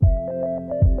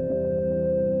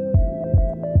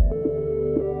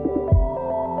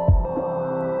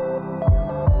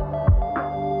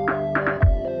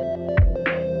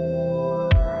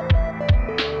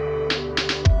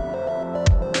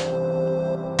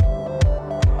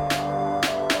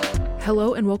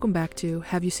Hello and welcome back to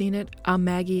Have You Seen It? I'm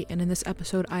Maggie, and in this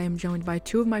episode I am joined by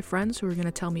two of my friends who are going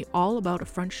to tell me all about a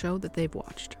French show that they've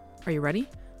watched. Are you ready?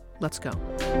 Let's go.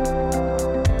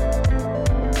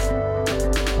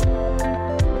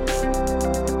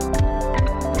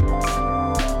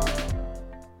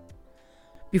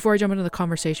 Before I jump into the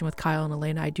conversation with Kyle and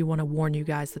Elena, I do want to warn you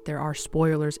guys that there are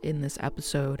spoilers in this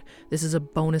episode. This is a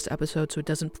bonus episode, so it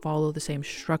doesn't follow the same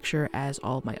structure as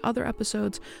all of my other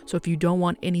episodes. So if you don't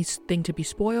want anything to be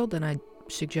spoiled, then I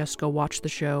suggest go watch the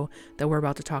show that we're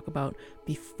about to talk about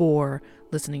before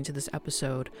listening to this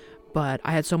episode. But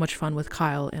I had so much fun with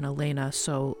Kyle and Elena,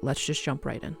 so let's just jump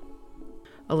right in.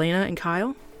 Elena and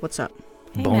Kyle, what's up?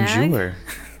 Hey, Bonjour.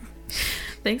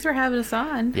 Thanks for having us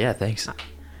on. Yeah, thanks.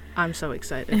 I'm so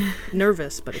excited.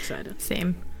 Nervous, but excited.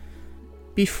 Same.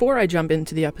 Before I jump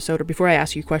into the episode, or before I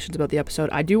ask you questions about the episode,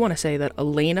 I do want to say that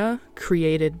Elena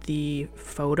created the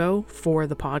photo for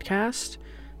the podcast.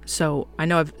 So I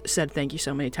know I've said thank you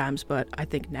so many times, but I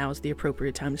think now is the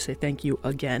appropriate time to say thank you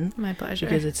again. My pleasure.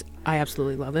 Because I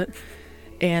absolutely love it.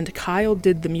 And Kyle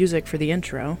did the music for the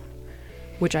intro,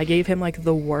 which I gave him like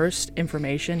the worst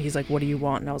information. He's like, what do you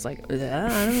want? And I was like, I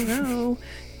don't know.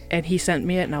 And he sent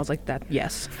me it, and I was like,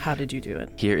 yes. How did you do it?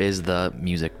 Here is the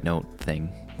music note thing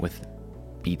with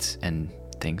beats and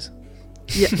things.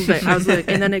 Yeah, I was like,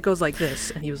 and then it goes like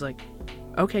this. And he was like,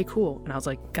 okay, cool. And I was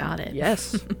like, got it.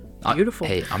 Yes. Beautiful.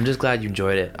 Hey, I'm just glad you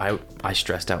enjoyed it. I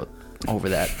stressed out over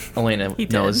that. Elena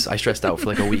knows I stressed out for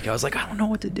like a week. I was like, I don't know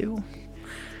what to do.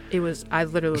 I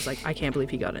literally was like, I can't believe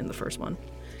he got it in the first one.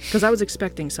 Because I was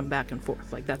expecting some back and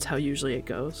forth. Like, that's how usually it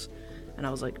goes. And I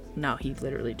was like, no, he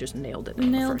literally just nailed it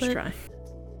on the first try.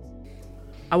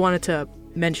 I wanted to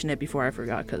mention it before I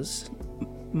forgot because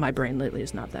my brain lately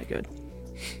is not that good.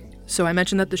 So I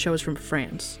mentioned that the show is from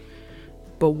France.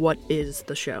 But what is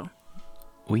the show?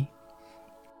 Oui.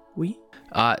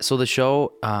 So the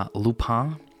show,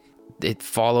 Lupin, it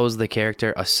follows the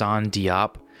character Hassan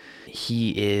Diop.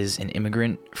 He is an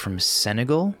immigrant from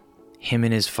Senegal. Him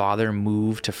and his father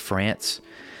moved to France.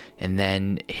 And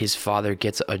then his father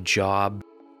gets a job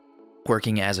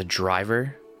working as a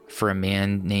driver for a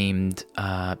man named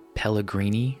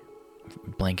Pellegrini.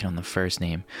 I'm blanking on the first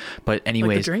name. But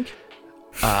anyways. Like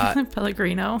the drink?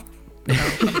 Pellegrino.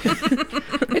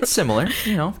 It's similar,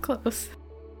 you know. Close.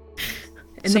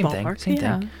 Same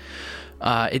thing.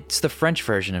 It's the French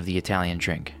version of the Italian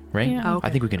drink, right? Yeah. Oh, okay. I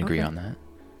think we can agree on that.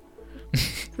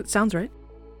 It sounds right.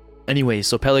 Anyway,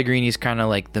 so Pellegrini's kind of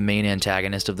like the main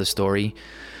antagonist of the story.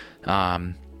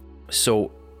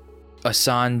 So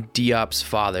Hassan Diop's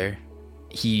father,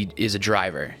 he is a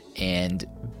driver, and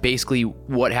basically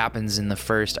what happens in the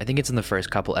first, I think it's in the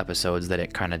first couple episodes that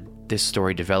this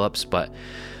story develops, but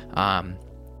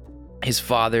his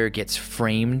father gets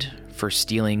framed for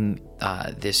stealing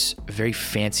this very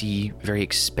fancy, very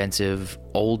expensive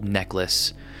old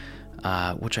necklace,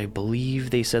 which I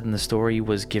believe they said in the story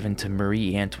was given to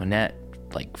Marie Antoinette,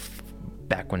 like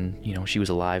back when, she was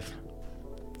alive.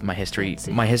 My history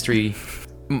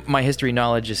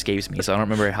knowledge escapes me, so I don't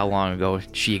remember how long ago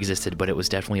she existed, but it was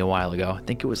definitely a while ago. I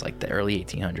think it was like the early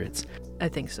 1800s. I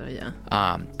think so,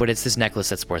 yeah. But it's this necklace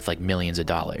that's worth like millions of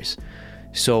dollars.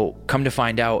 So come to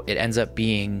find out, it ends up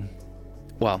being,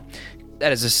 well,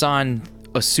 that as Hassan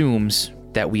assumes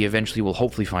that we eventually will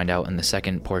hopefully find out in the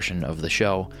second portion of the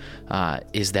show,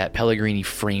 is that Pellegrini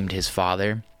framed his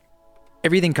father.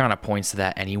 Everything kind of points to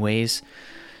that anyways.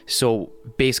 So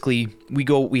basically, we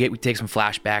take some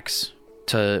flashbacks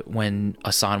to when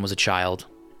Hassan was a child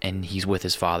and he's with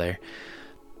his father.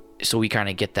 So we kind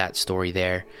of get that story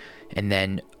there. And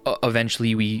then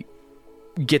eventually we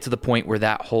get to the point where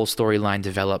that whole storyline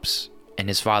develops, and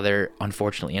his father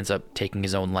unfortunately ends up taking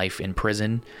his own life in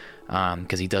prison,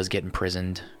 because he does get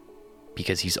imprisoned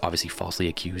because he's obviously falsely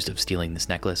accused of stealing this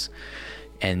necklace.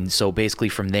 And so basically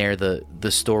from there,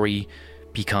 the story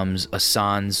becomes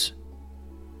Hassan's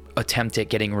attempt at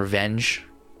getting revenge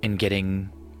and getting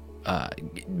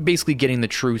the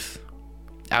truth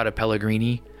out of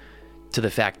Pellegrini, to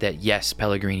the fact that yes,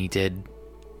 Pellegrini did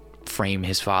frame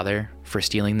his father for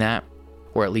stealing that,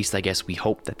 or at least I guess we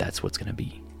hope that that's what's going to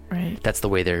be. Right. That's the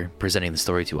way they're presenting the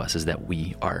story to us, is that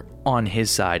we are on his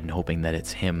side and hoping that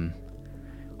it's him.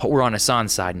 We're on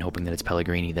Hassan's side and hoping that it's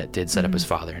Pellegrini that did set up his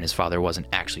father, and his father wasn't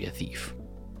actually a thief.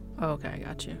 Oh, okay, I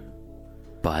got you.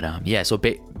 But so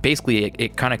basically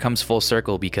it kind of comes full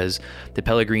circle, because the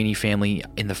Pellegrini family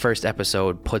in the first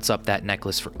episode puts up that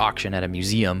necklace for auction at a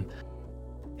museum.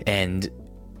 And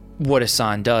what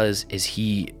Hassan does is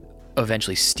he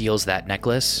eventually steals that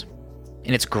necklace.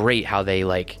 And it's great how they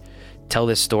tell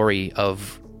this story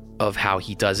of how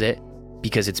he does it,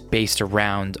 because it's based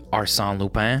around Arsène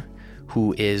Lupin,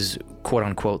 who is quote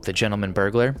unquote the gentleman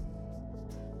burglar.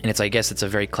 And I guess it's a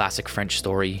very classic French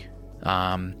story.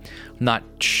 Not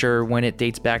sure when it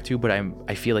dates back to, but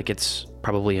I feel like it's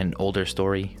probably an older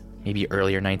story, maybe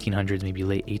earlier 1900s, maybe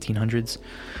late 1800s.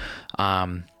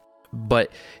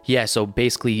 But yeah, so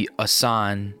basically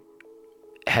Hassan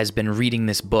has been reading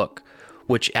this book,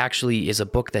 which actually is a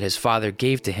book that his father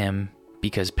gave to him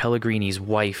because Pellegrini's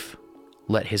wife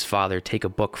let his father take a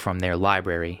book from their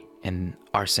library, and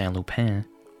Arsène Lupin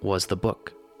was the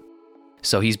book.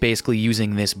 So he's basically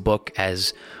using this book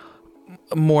as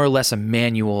more or less a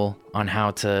manual on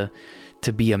how to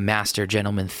be a master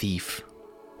gentleman thief.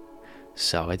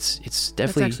 So it's definitely,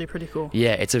 That's actually pretty cool.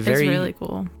 Yeah, it's really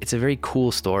cool. It's a very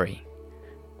cool story.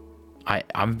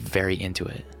 I'm very into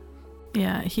it.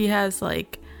 Yeah, he has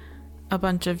like a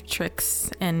bunch of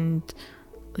tricks and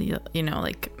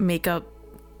like makeup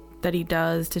that he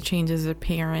does to change his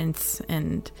appearance,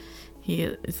 and he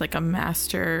is like a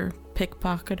master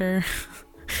pickpocketer.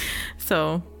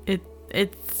 So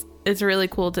it's really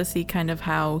cool to see kind of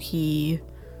how he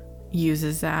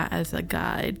uses that as a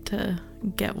guide to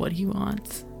get what he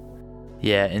wants.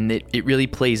 Yeah, and it really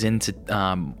plays into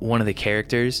one of the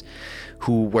characters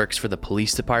who works for the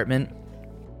police department,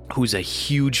 who's a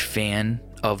huge fan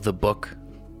of the book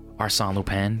Arsène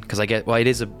Lupin, because it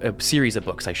is a series of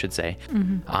books, I should say.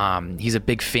 Mm-hmm. He's a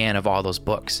big fan of all those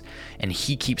books, and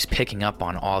he keeps picking up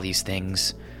on all these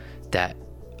things that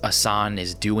Hassan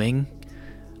is doing,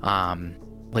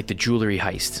 like the jewelry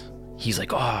heist. He's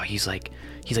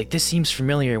like, this seems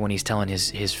familiar when he's telling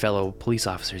his fellow police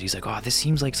officers. He's like, oh, this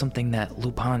seems like something that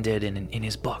Lupin did in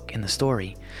his book, in the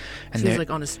story. And so he's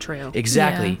like on his trail.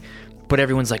 Exactly. Yeah. But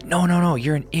everyone's like, no,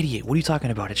 you're an idiot. What are you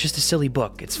talking about? It's just a silly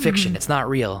book. It's fiction. Mm-hmm. It's not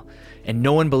real. And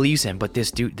no one believes him. But the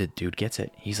dude gets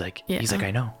it. He's like,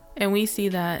 I know. And we see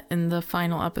that in the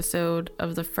final episode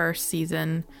of the first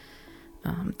season.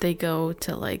 They go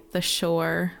to like the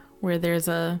shore where there's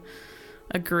a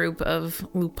group of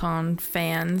Lupin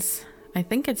fans. I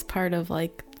think it's part of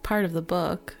the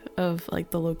book of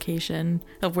like the location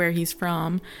of where he's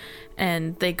from,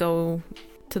 and they go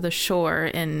to the shore,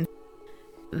 and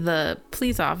the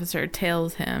police officer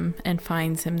tails him and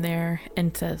finds him there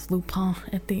and says Lupin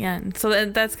at the end. So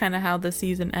that's kind of how the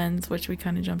season ends, which we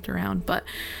kind of jumped around. But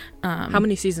how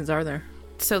many seasons are there?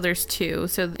 So there's 2.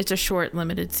 So it's a short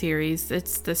limited series.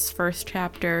 It's this first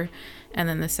chapter, and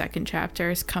then the second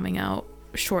chapter is coming out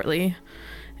shortly,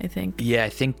 I think. Yeah,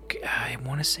 I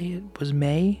want to say it was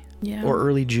May. Yeah. Or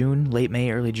early June, late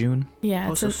May, early June. Yeah.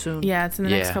 Also soon. Yeah, it's in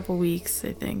the next couple weeks,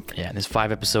 I think. Yeah, and there's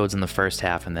 5 episodes in the first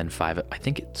half, and then 5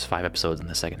 episodes in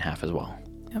the second half as well.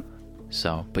 Yep.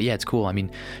 So, but yeah, it's cool. I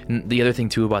mean, the other thing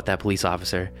too about that police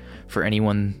officer, for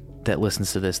anyone that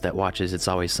listens to this that watches It's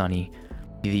Always Sunny,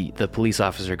 the police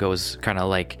officer goes kind of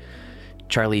like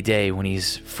Charlie Day when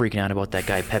he's freaking out about that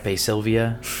guy Pepe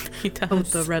Sylvia. He does. Oh,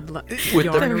 the red line. With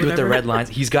the red lines.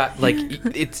 He's got like,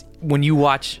 it's when you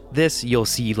watch this, you'll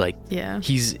see like, yeah,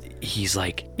 he's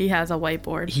like, he has a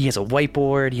whiteboard. He has a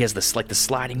whiteboard. He has the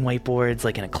sliding whiteboards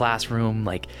like in a classroom.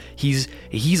 Like he's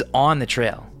on the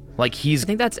trail. Like I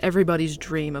think that's everybody's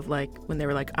dream of like when they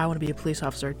were like, I want to be a police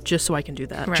officer just so I can do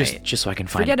that. Right. Just so I can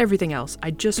find. Forget everything else. I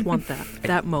just want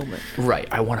that moment. Right.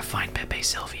 I want to find Pepe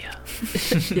Sylvia.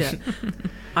 Yeah.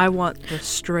 I want the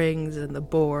strings and the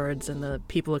boards and the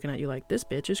people looking at you like, this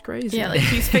bitch is crazy. Yeah, like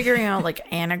he's figuring out like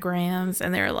anagrams,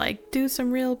 and they're like, do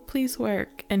some real police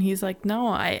work, and he's like, no,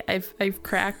 I've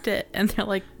cracked it, and they're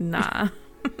like, nah.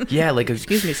 Yeah, like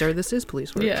excuse me, sir, this is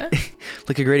police work. Yeah.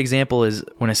 Like a great example is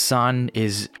when Hassan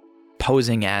is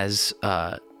posing as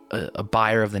a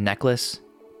buyer of the necklace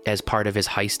as part of his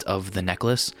heist of the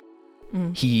necklace.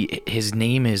 His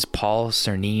name is Paul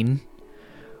Cernine,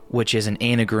 which is an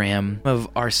anagram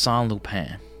of Arsène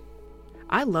Lupin.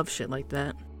 I love shit like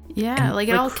that. Yeah, and, like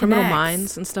it all Criminal connects.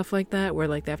 Minds and stuff like that, where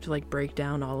like they have to like break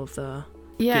down all of the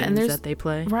and games that they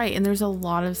play. Right, and there's a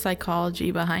lot of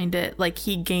psychology behind it. Like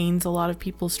he gains a lot of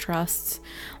people's trusts.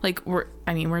 Like we're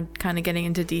kind of getting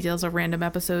into details of random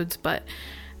episodes, but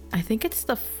I think it's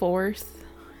the 4th,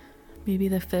 maybe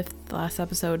the 5th last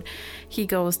episode. He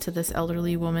goes to this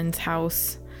elderly woman's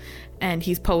house, and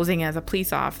he's posing as a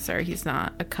police officer. He's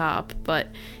not a cop, but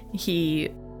he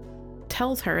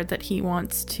tells her that he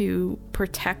wants to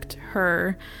protect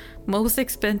her most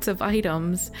expensive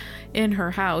items in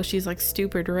her house. She's like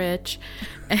stupid rich,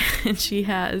 and she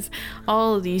has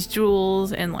all of these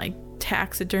jewels and like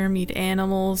taxidermied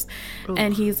animals. Ugh.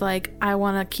 And he's like, I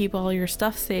want to keep all your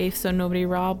stuff safe so nobody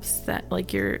robs that,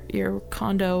 like, your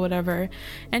condo, whatever.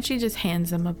 And she just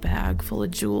hands him a bag full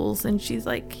of jewels, and she's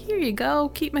like, here you go,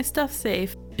 keep my stuff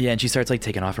safe. Yeah, and she starts like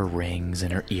taking off her rings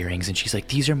and her earrings, and she's like,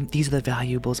 these are the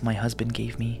valuables my husband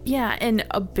gave me. Yeah, and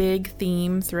a big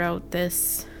theme throughout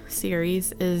this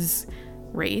series is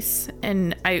race.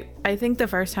 And I think the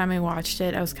first time I watched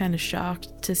it, I was kind of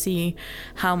shocked to see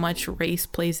how much race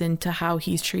plays into how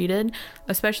he's treated,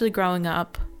 especially growing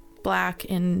up black,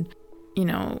 and, you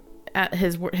know, at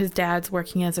his dad's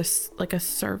working as a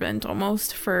servant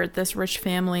almost for this rich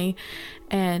family,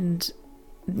 and,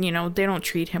 you know, they don't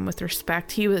treat him with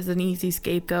respect. He was an easy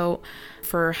scapegoat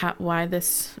for why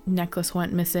this necklace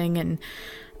went missing. And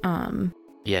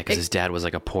yeah, because his dad was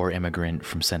like a poor immigrant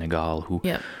from Senegal who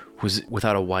was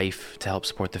without a wife to help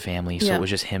support the family, so it was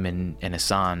just him and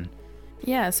Hassan.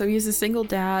 Yeah, so he's a single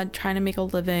dad trying to make a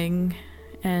living,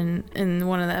 and in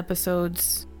one of the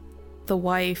episodes, the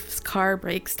wife's car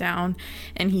breaks down,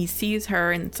 and he sees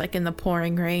her, and it's like in the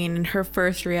pouring rain, and her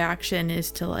first reaction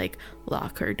is to like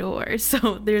lock her doors.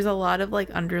 So there's a lot of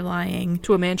like underlying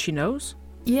To a man she knows?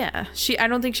 Yeah, I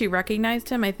don't think she recognized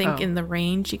him. I think in the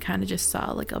rain she kind of just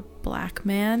saw like a black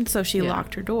man, so she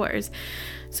locked her doors.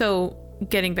 So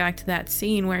getting back to that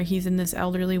scene where he's in this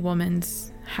elderly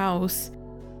woman's house,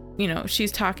 you know,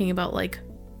 she's talking about like,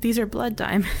 these are blood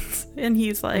diamonds, and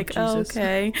he's like, oh,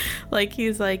 okay, like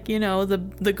he's like, you know, the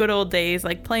good old days,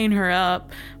 like playing her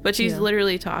up, but she's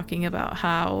literally talking about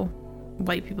how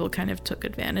white people kind of took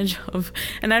advantage of.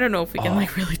 And I don't know if we can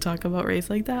like really talk about race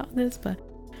like that on this, but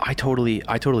I totally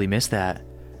missed that.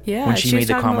 Yeah, when she made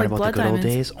the comment about the good old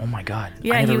days. Oh my god.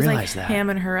 Yeah, I never he was realized like that.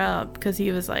 hamming her up because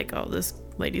he was like, oh, this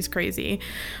lady's crazy.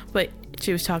 But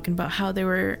she was talking about how there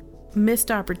were missed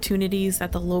opportunities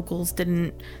that the locals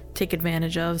didn't take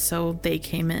advantage of, so they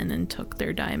came in and took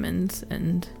their diamonds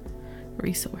and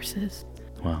resources.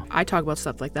 Wow. I talk about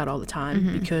stuff like that all the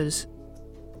time because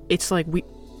it's like we,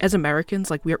 as Americans,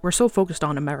 like we're so focused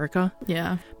on America.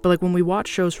 Yeah. But like when we watch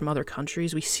shows from other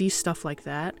countries, we see stuff like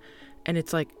that, and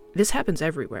it's like, this happens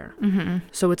everywhere.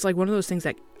 So it's like one of those things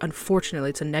that, unfortunately,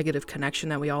 it's a negative connection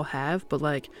that we all have, but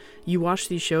like you watch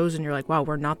these shows and you're like, wow,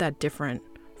 we're not that different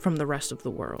from the rest of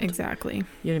the world. Exactly. You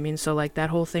know what I mean? So like that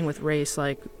whole thing with race,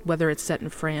 like whether it's set in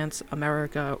France,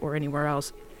 America, or anywhere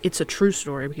else, it's a true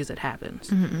story because it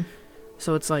happens.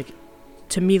 So it's like,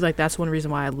 to me, like that's one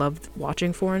reason why I love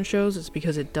watching foreign shows, is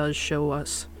because it does show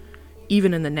us,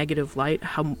 even in the negative light,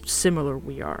 how similar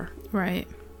we are. Right.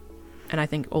 And I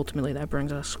think ultimately that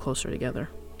brings us closer together.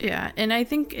 Yeah, and I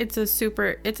think it's a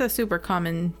super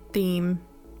common theme,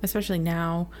 especially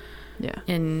now. Yeah.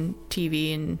 In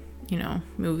TV and, you know,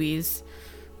 movies.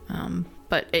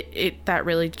 But it that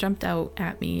really jumped out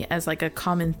at me as like a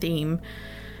common theme,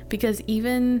 because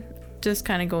even just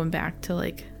kind of going back to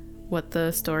like what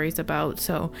the story's about.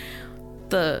 So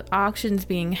the auction's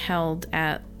being held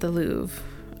at the Louvre.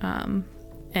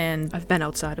 And I've been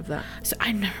outside of that. So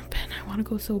I've never been. I want to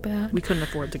go so bad. We couldn't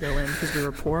afford to go in because we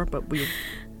were poor, but we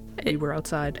were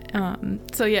outside.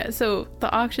 So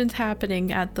the auction's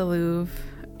happening at the Louvre,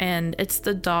 and it's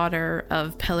the daughter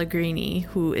of Pellegrini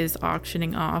who is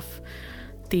auctioning off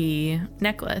the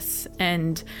necklace.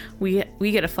 And we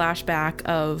get a flashback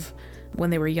of when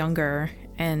they were younger,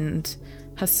 and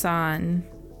Hassan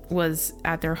was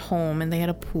at their home, and they had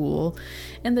a pool,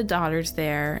 and the daughter's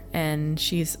there, and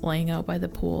she's laying out by the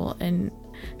pool, and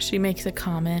she makes a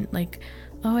comment like,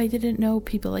 oh, I didn't know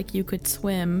people like you could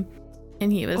swim.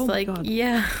 And he was like,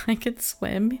 yeah, I could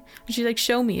swim. And she's like,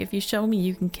 show me. If you show me,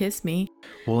 you can kiss me.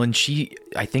 Well, and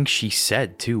I think she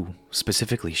said too,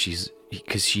 specifically, she's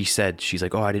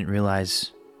like, oh, I didn't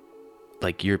realize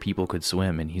like your people could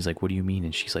swim. And he's like, what do you mean?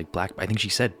 And she's like, black. I think she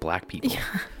said black people. Yeah.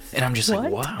 And I'm just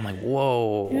like, what? I'm like,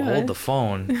 whoa, hold the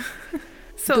phone.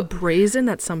 So the brazen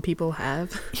that some people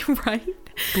have, right,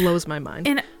 blows my mind.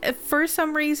 And for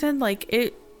some reason, like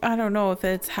I don't know if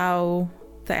it's how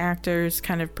the actors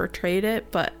kind of portrayed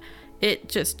it, but it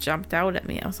just jumped out at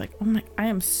me. I was like, oh my, I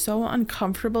am so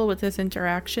uncomfortable with this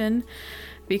interaction,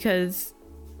 because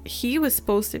he was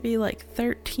supposed to be like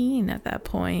 13 at that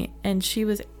point, and she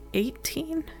was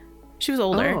 18. She was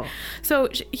older. Oh. So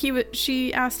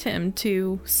she asked him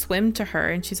to swim to her,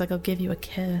 and she's like, I'll give you a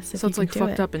kiss. So it's like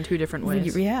fucked up in two different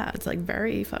ways. Yeah, it's like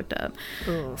very fucked up.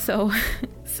 Ugh.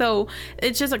 So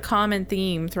it's just a common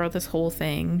theme throughout this whole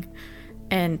thing,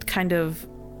 and kind of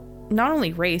not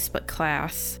only race, but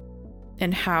class,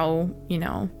 and how, you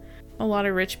know, a lot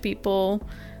of rich people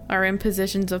are in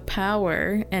positions of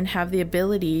power and have the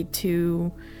ability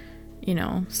to, you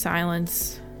know,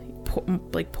 silence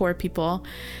like poor people.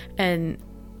 And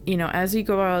as we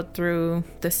go out through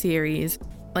the series,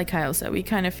 like Kyle said, we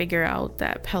kind of figure out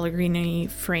that Pellegrini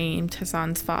framed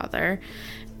Hassan's father.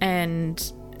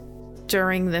 And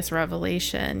during this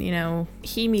revelation,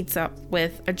 he meets up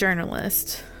with a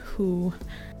journalist who,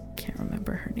 can't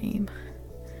remember her name,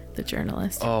 the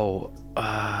journalist. Oh,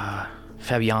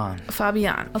 Fabian. Okay,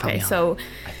 Fabian, so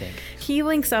I think he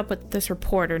links up with this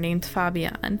reporter named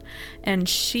Fabian, and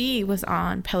she was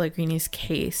on Pellegrini's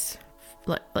case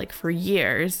like for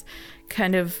years,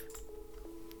 kind of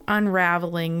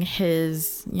unraveling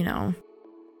his,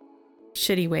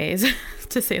 shitty ways,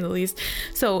 to say the least.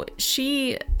 So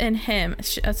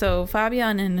so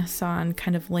Fabian and Hassan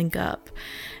kind of link up,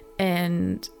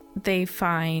 and they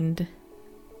find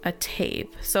a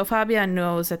tape. So Fabian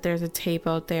knows that there's a tape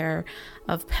out there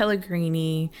of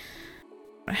Pellegrini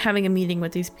having a meeting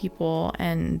with these people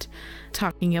and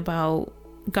talking about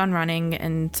gun running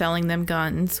and selling them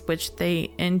guns, which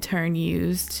they in turn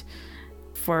used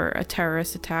for a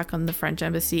terrorist attack on the French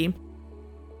embassy.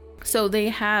 So they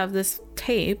have this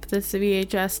tape, this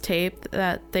VHS tape,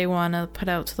 that they want to put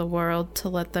out to the world to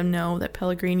let them know that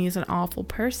Pellegrini is an awful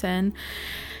person.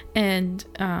 And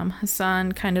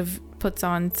Hassan kind of puts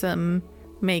on some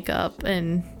makeup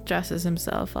and dresses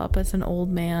himself up as an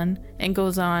old man and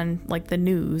goes on like the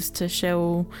news to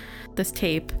show this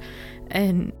tape.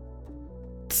 And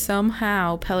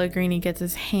somehow Pellegrini gets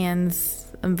his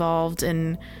hands involved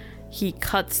and he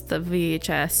cuts the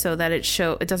VHS so that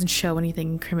it doesn't show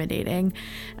anything incriminating.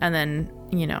 And then,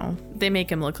 they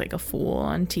make him look like a fool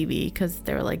on TV because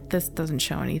they were like, this doesn't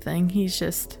show anything.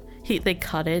 They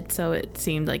cut it so it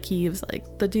seemed like he was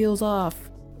like, the deal's off.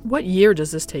 What year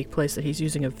does this take place that he's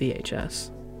using a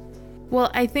VHS? Well,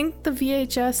 I think the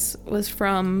VHS was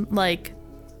from like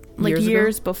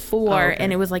years before,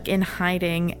 and it was like in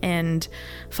hiding, and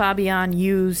Fabian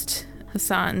used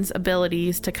Hassan's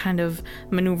abilities to kind of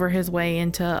maneuver his way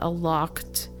into a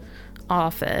locked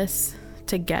office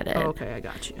to get it. Oh, okay, I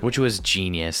got you. Which was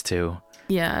genius too.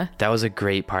 Yeah. That was a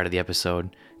great part of the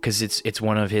episode because it's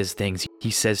one of his things. He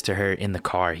says to her in the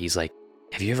car, he's like,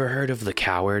 have you ever heard of The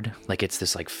Coward? Like, it's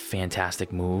this like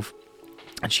fantastic move.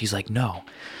 And she's like, no.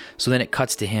 So then it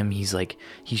cuts to him. He's like,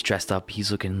 he's dressed up.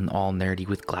 He's looking all nerdy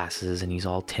with glasses and he's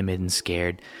all timid and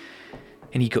scared.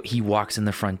 And he walks in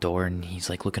the front door and he's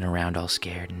like looking around all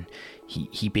scared. And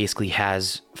he basically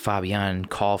has Fabian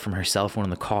call from her cell phone in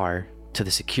the car to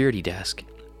the security desk.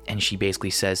 And she basically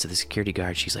says to the security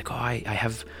guard, she's like, oh,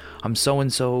 I'm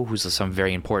so-and-so, who's some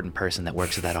very important person that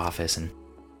works at that office.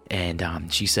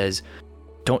 And she says,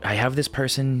 I have this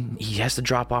person, he has to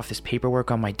drop off this paperwork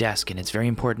on my desk, and it's very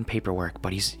important paperwork,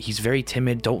 but he's very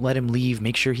timid. Don't let him leave.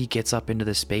 Make sure he gets up into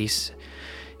the space.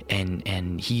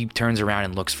 And he turns around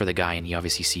and looks for the guy, and he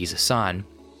obviously sees Hassan.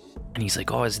 And he's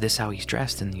like, oh, is this how he's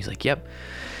dressed? And he's like, yep.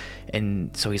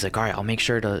 And so he's like, all right, I'll make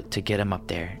sure to get him up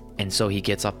there. And so he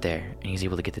gets up there, and he's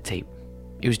able to get the tape.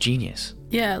 It was genius.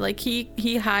 Yeah, like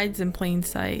he hides in plain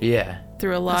sight. Yeah.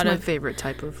 Through a lot That's my favorite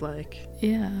type of like...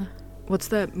 Yeah. What's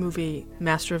that movie,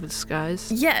 Master of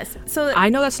Disguise? Yes. So I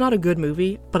know that's not a good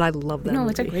movie, but I love that movie. No,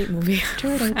 it's a great movie.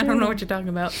 I don't know what you're talking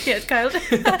about. Yeah, Kyle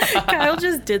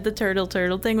just did the turtle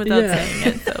thing without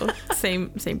saying it, so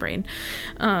same brain.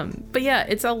 But yeah,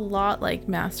 it's a lot like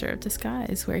Master of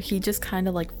Disguise, where he just kind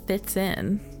of like fits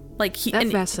in. Like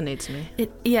that fascinates me.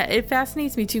 It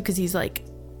fascinates me too, because he's like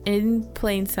in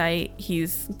plain sight.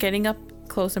 He's getting up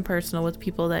close and personal with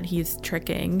people that he's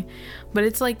tricking, but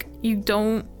it's like you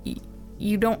don't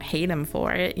hate him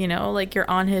for it, like you're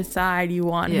on his side. You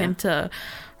want him to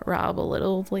rob a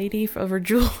little lady of her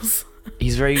jewels.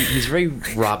 He's very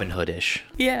Robin Hood-ish.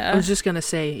 Yeah. I was just gonna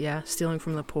say, stealing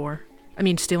from the poor. I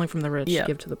mean, stealing from the rich,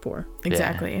 give to the poor.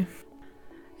 Exactly. Yeah.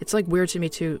 It's like weird to me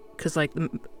too, because like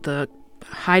the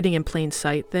hiding in plain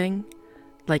sight thing,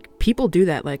 like people do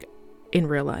that like in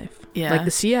real life. Yeah. Like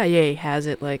the CIA has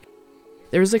it. Like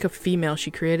there was like a female, she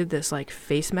created this like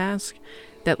face mask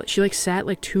that she like sat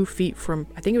like 2 feet from,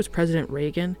 I think it was President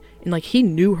Reagan, and like he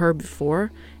knew her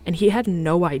before, and he had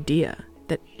no idea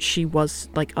that she was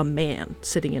like a man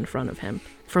sitting in front of him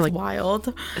for like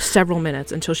wild several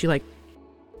minutes until she like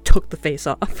took the face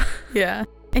off. Yeah.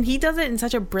 And he does it in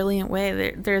such a brilliant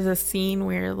way. There's a scene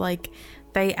where like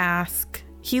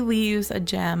he leaves a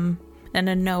gem and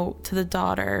a note to the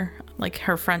daughter, like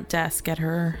her front desk at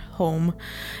her home,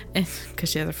 because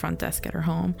she has a front desk at her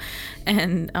home,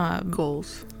 and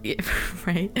goals. Yeah,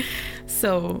 right.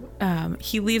 So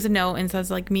he leaves a note and says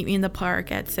like, meet me in the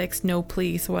park at 6, no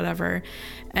police, whatever.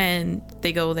 And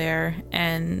they go there,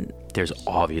 and there's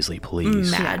obviously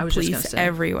police. Mad police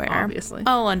everywhere, obviously,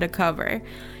 all undercover.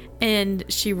 And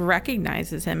she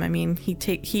recognizes him. I mean,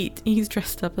 he's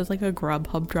dressed up as like a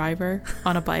Grubhub driver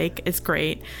on a bike. It's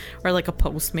great. Or like a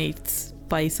Postmates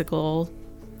bicycle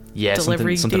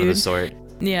delivery something of dude. the sort.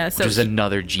 Yeah, so which is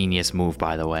another genius move,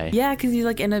 by the way. Yeah, because he's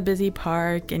like in a busy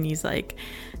park and he's like,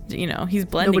 you know, he's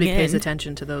blending Nobody in. pays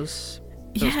attention to those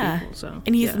yeah, people, so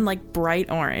and he's in like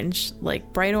bright orange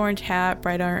hat,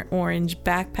 bright orange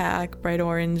backpack, bright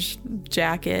orange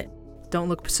jacket. Don't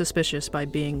look suspicious by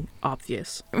being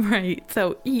obvious. Right.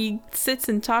 So he sits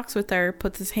and talks with her,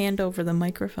 puts his hand over the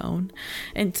microphone,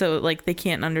 and so like they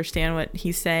can't understand what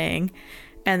he's saying,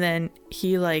 and then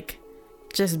he like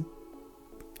just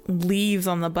leaves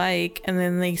on the bike, and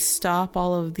then they stop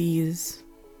all of these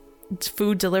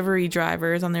food delivery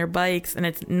drivers on their bikes, and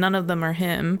it's none of them are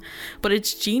him, but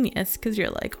it's genius because you're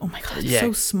like, oh my god, it's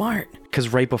so smart. Because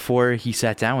right before he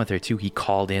sat down with her too, he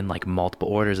called in like multiple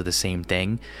orders of the same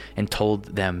thing and told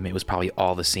them it was probably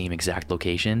all the same exact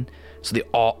location. So they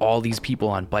all these people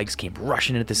on bikes came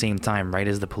rushing in at the same time, right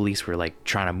as the police were like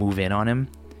trying to move in on him.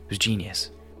 It was genius.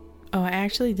 Oh, I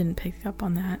actually didn't pick up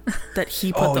on that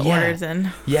he put orders in.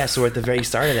 Yeah, so at the very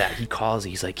start of that, he calls,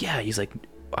 he's like, it's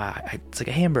like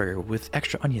a hamburger with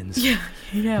extra onions. Yeah.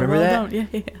 Remember that?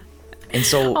 Yeah. And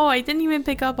so I didn't even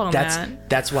pick up on that.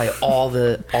 That's why all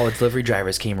the delivery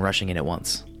drivers came rushing in at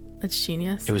once. That's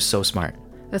genius. It was so smart.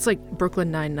 That's like Brooklyn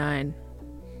Nine-Nine.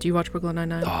 Do you watch Brooklyn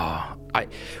Nine-Nine? Oh,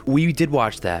 we did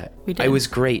watch that. We did. It was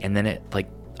great, and then it like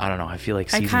I don't know. I feel like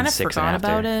season 6 and after. I kind of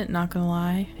forgot about it. Not gonna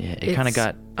lie. Yeah, it kind of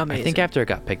got. Amazing. I think after it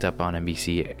got picked up on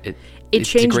NBC, it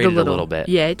changed a little bit.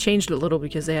 Yeah, it changed a little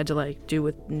because they had to like do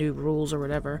with new rules or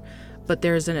whatever. But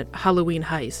there's a Halloween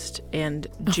heist, and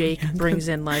Jake brings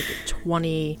in like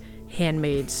 20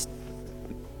 handmaids.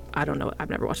 I don't know.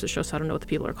 I've never watched the show, so I don't know what the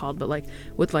people are called. But like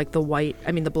with like the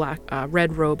black,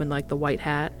 red robe and like the white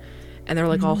hat, and they're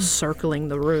like all circling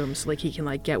the room so like he can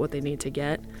like get what they need to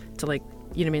get to like.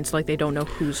 You know what I mean? It's like they don't know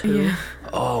who's who. Yeah.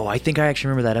 Oh, I think I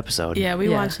actually remember that episode. Yeah, we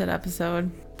watched that episode.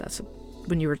 That's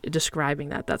when you were describing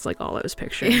that. That's like all I was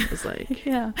picturing. It was like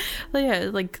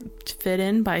like fit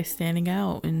in by standing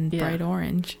out in bright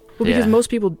orange. Well, because most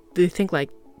people they think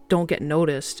like don't get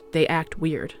noticed. They act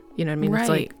weird. You know what I mean? Right. It's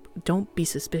like don't be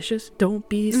suspicious. Don't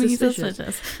be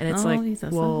suspicious. And it's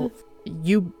well,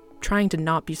 you trying to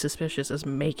not be suspicious is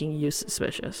making you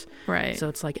suspicious. Right. So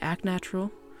it's like act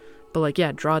natural. But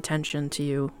like, draw attention to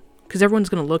you. Because everyone's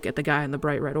going to look at the guy in the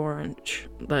bright red orange,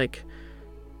 like,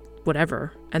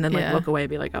 whatever. And then, like, look away and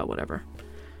be like, oh, whatever.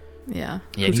 Yeah.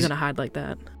 Who's going to hide like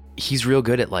that? He's real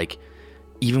good at, like,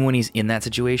 even when he's in that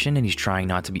situation and he's trying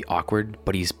not to be awkward,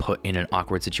 but he's put in an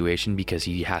awkward situation because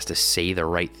he has to say the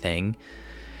right thing.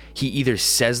 He either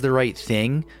says the right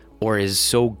thing or is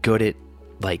so good at,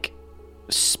 like,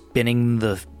 spinning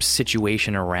the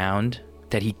situation around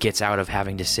that he gets out of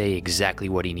having to say exactly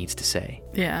what he needs to say.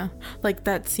 Yeah. Like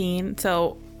that scene.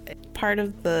 So part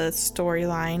of the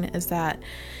storyline is that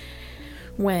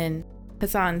when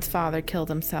Hassan's father killed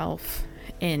himself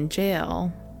in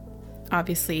jail,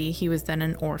 obviously he was then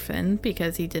an orphan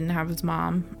because he didn't have his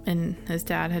mom and his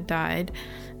dad had died.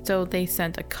 So they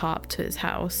sent a cop to his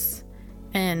house.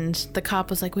 And the cop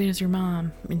was like, where's your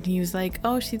mom? And he was like,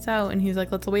 oh, she's out. And he's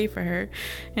like, let's wait for her.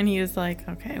 And he was like,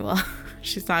 okay, well,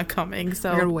 she's not coming.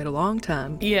 So I gotta wait a long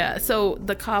time. Yeah. So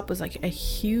the cop was like a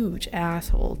huge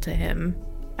asshole to him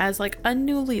as like a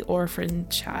newly orphaned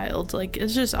child. Like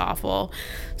it's just awful.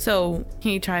 So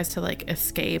he tries to like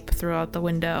escape throughout the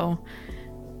window.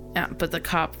 But the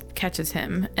cop catches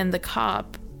him. And the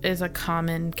cop is a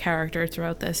common character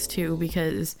throughout this too,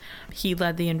 because he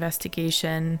led the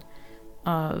investigation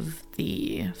of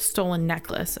the stolen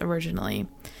necklace originally,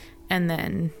 and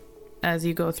then as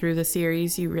you go through the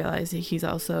series you realize that he's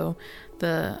also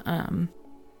the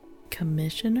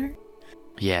commissioner.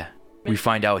 We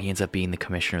find out he ends up being the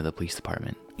commissioner of the police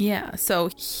department.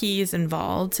 So he's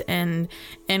involved, and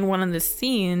in one of the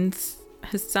scenes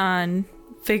Hassan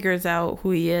figures out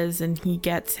who he is and he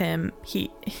gets him.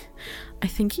 I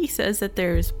think he says that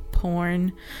there's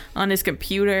porn on his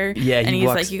computer. Yeah, and he's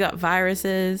like, you got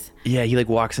viruses. Yeah, he like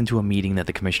walks into a meeting that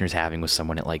the commissioner's having with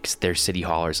someone at like their city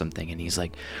hall or something, and he's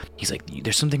like,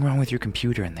 there's something wrong with your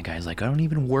computer, and the guy's like, I don't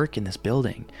even work in this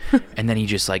building. And then he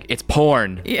just like, it's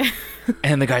porn. Yeah.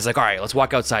 And the guy's like, all right, let's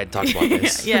walk outside and talk about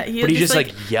this. Yeah. But he just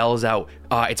like yells out,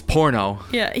 it's porno.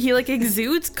 Yeah, he like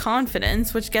exudes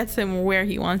confidence, which gets him where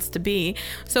he wants to be.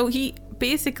 So he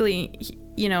basically,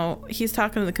 he's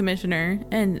talking to the commissioner,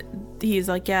 and he's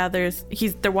like, they're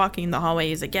walking in the hallway.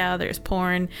 He's like, there's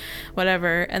porn,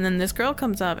 whatever. And then this girl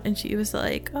comes up and she was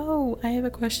like, oh, I have a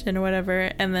question or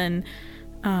whatever. And then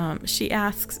she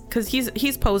asks, because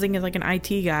he's posing as like an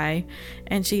IT guy,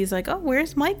 and she's like, oh,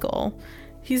 where's Michael?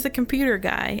 He's the computer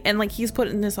guy, and like he's put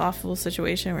in this awful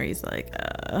situation where he's like,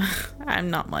 I'm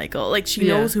not Michael. Like she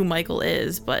knows who Michael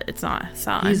is, but it's not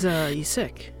Hassan. He's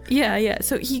sick. Yeah.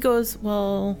 So he goes,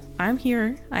 well, I'm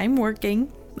here. I'm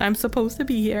working. I'm supposed to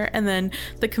be here. And then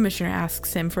the commissioner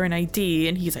asks him for an ID,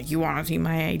 and he's like, you want to see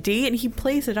my ID? And he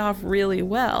plays it off really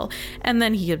well. And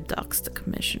then he abducts the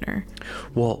commissioner.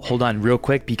 Well, hold on real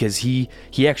quick, because he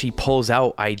actually pulls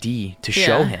out ID to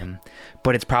show him,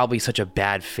 but it's probably such a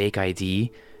bad fake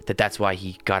ID that's why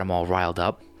he got him all riled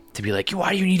up to be like,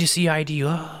 why do you need to see ID?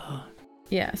 Oh.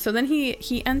 Yeah. So then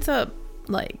he ends up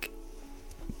like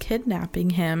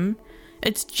kidnapping him.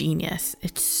 It's genius.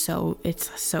 It's so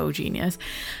genius.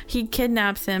 He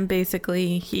kidnaps him.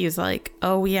 Basically, he's like,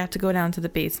 oh, we have to go down to the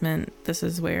basement. This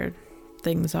is where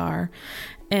things are.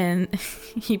 And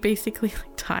he basically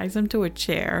like ties him to a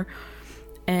chair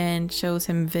and shows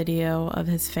him video of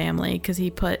his family, because he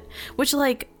put, which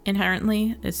like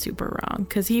inherently is super wrong,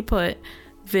 because he put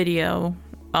video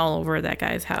all over that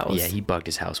guy's house. Yeah, he bugged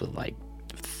his house with like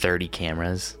 30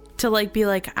 cameras to like be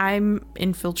like, I'm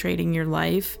infiltrating your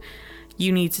life.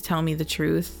 You need to tell me the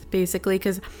truth, basically,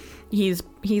 because he's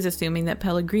assuming that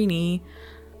Pellegrini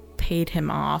paid him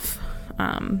off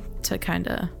to kind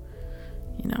of,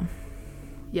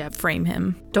 frame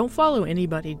him. Don't follow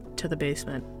anybody to the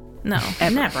basement. No,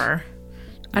 never.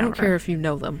 I don't care if you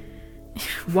know them.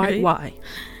 Why? Right? Why?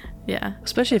 Yeah.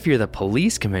 Especially if you're the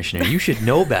police commissioner, you should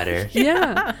know better.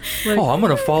 Yeah. Like, I'm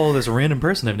gonna follow this random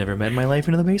person I've never met in my life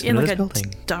into the basement of this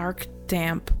building. Dark,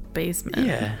 damp basement.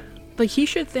 Yeah. Like he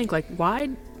should think like, why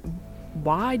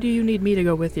do you need me to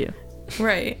go with you?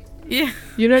 Right. Yeah.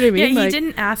 You know what I mean? Yeah, like, he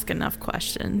didn't ask enough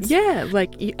questions. Yeah,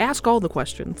 like you ask all the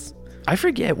questions. I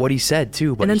forget what he said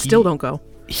too, but and then still don't go.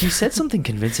 He said something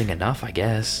convincing enough, I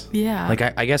guess. Yeah. Like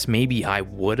I guess maybe I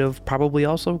would have probably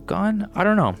also gone. I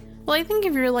don't know. Well, I think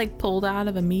if you're like pulled out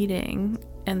of a meeting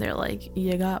and they're like,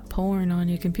 you got porn on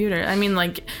your computer, I mean,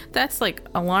 like that's like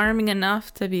alarming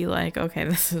enough to be like, okay,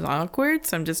 this is awkward,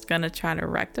 so I'm just gonna try to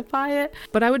rectify it.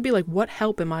 But I would be like, what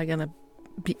help am I gonna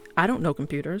be? I don't know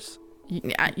computers.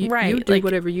 Right. You do like,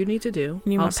 whatever you need to do.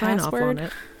 You need I'll my sign password? off on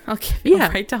it. I'll give you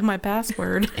write down my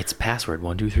password. It's password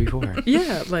 1 2 3 4.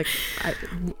 Yeah, like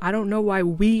I don't know why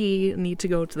we need to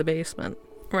go to the basement.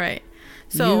 Right.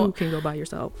 So you can go by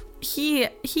yourself. He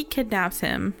kidnaps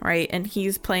him, right? And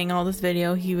he's playing all this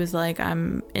video. He was like,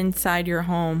 I'm inside your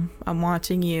home. I'm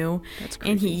watching you. That's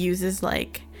creepy. And he uses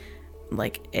like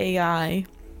AI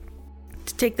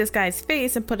to take this guy's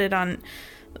face and put it on,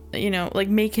 like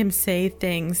make him say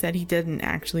things that he didn't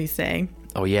actually say.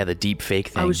 Oh yeah, the deep fake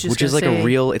thing, which is like a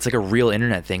real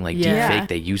internet thing, like deep fake.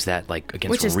 They use that like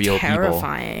against which is real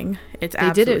terrifying. people. It's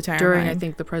they did it terrifying. during, I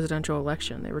think, the presidential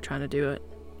election. They were trying to do it.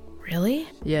 Really?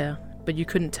 Yeah, but you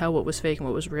couldn't tell what was fake and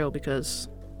what was real because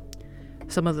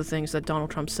some of the things that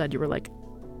Donald Trump said, you were like,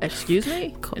 excuse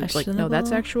me? And it's like, no,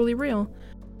 that's actually real.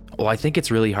 Well, I think it's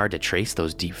really hard to trace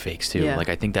those deep fakes too. Yeah. Like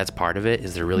I think that's part of it,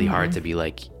 is they're really hard to be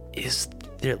like, is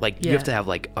there like you have to have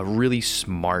like a really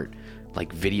smart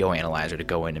like video analyzer to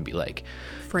go in and be like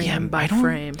frame by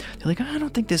frame. They're like, I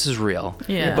don't think this is real.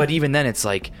 Yeah. But even then it's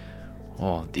like,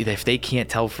 oh, if they can't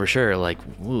tell for sure, like,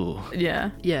 woo. Yeah.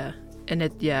 Yeah.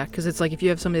 And because it's like if you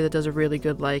have somebody that does a really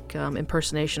good like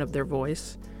impersonation of their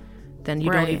voice, then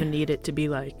you don't even need it to be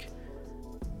like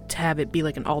to have it be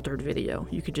like an altered video.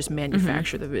 You could just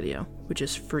manufacture the video, which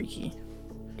is freaky.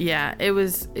 Yeah, it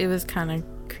was kind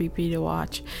of creepy to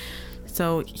watch.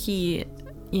 So he,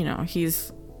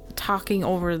 he's talking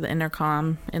over the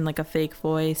intercom in like a fake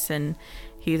voice, and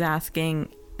he's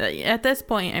asking, at this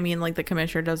point, I mean, like the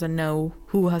commissioner doesn't know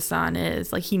who Hassan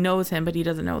is. Like he knows him, but he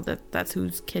doesn't know that that's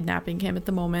who's kidnapping him at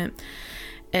the moment.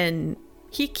 And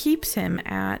he keeps him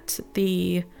at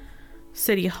the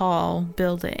city hall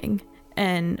building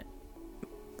and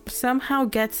somehow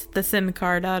gets the SIM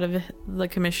card out of the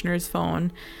commissioner's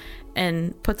phone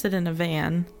and puts it in a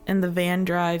van, and the van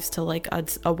drives to like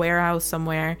a warehouse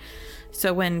somewhere.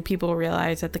 So when people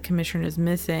realize that the commissioner is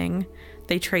missing,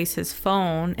 they trace his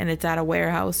phone and it's at a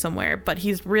warehouse somewhere, but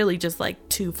he's really just like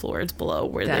 2 floors below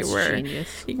where they were.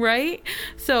 Genius. Right?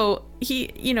 So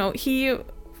he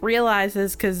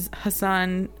realizes, because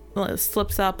Hassan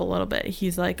slips up a little bit,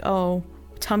 he's like, oh,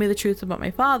 tell me the truth about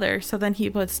my father. So then he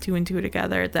puts 2 and 2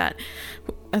 together that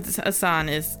Hassan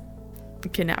is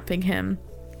kidnapping him.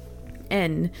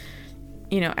 And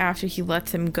after he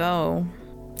lets him go,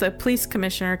 the police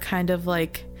commissioner kind of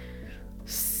like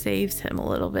saves him a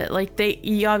little bit. Like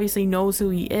he obviously knows who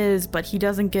he is, but he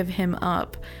doesn't give him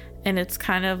up. And it's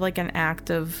kind of like an act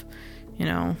of,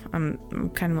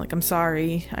 I'm kind of like, I'm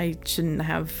sorry, I shouldn't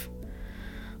have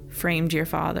framed your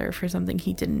father for something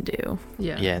he didn't do.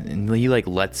 Yeah. Yeah, and he like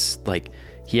lets like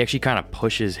he actually kind of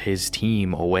pushes his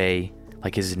team away,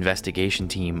 like his investigation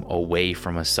team away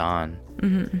from Hassan,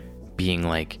 being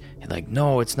like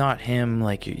no, it's not him.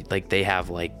 Like they have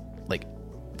like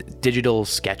digital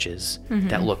sketches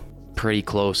that look pretty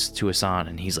close to Hassan,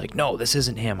 and he's like, no, this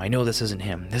isn't him. I know this isn't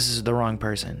him. This is the wrong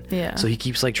person. Yeah. So he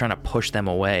keeps like trying to push them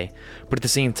away, but at the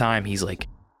same time, he's like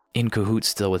in cahoots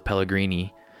still with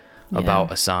Pellegrini about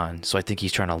Hassan. So I think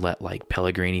he's trying to let like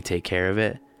Pellegrini take care of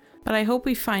it. But I hope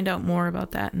we find out more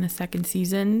about that in the second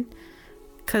season,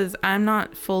 because I'm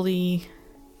not fully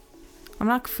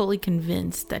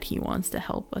convinced that he wants to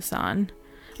help Hassan.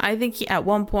 I think at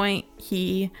one point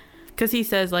because he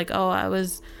says like, oh, I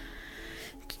was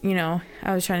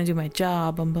trying to do my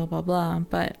job and blah blah blah.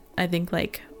 But I think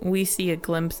like we see a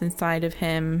glimpse inside of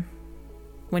him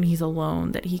when he's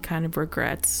alone that he kind of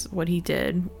regrets what he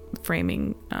did,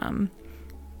 framing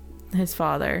his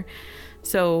father.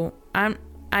 So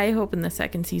I hope in the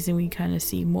second season we kind of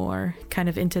see more kind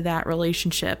of into that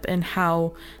relationship and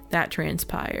how that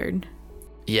transpired.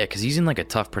 Yeah, because he's in like a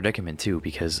tough predicament too,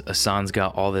 because Hassan's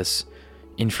got all this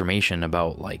information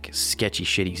about like sketchy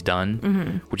shit he's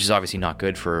done, which is obviously not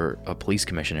good for a police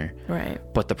commissioner. Right.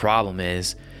 But the problem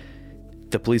is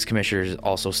the police commissioner is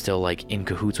also still like in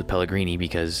cahoots with Pellegrini,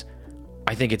 because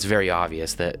I think it's very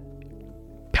obvious that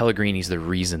Pellegrini's the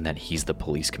reason that he's the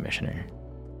police commissioner.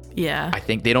 Yeah. I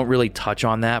think they don't really touch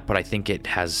on that, but I think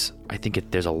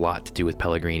there's a lot to do with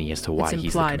Pellegrini as to why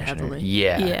he's the commissioner. Heavily.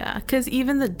 Yeah. Yeah, because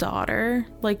even the daughter,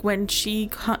 like when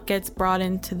she gets brought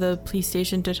into the police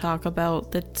station to talk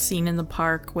about the scene in the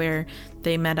park where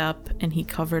they met up and he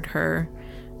covered her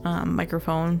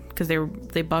microphone because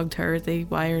they bugged her, they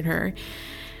wired her.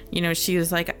 You know, she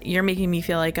was like, "You're making me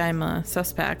feel like I'm a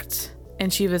suspect."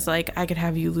 And she was like, I could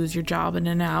have you lose your job in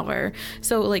an hour.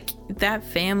 So, like, that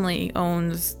family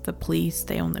owns the police.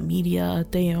 They own the media.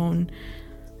 They own,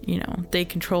 they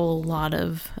control a lot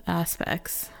of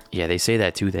aspects. Yeah, they say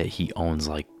that, too, that he owns,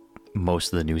 like,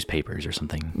 most of the newspapers or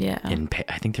something. Yeah.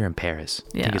 I think they're in Paris.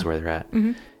 I Yeah. think is where they're at.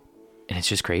 And it's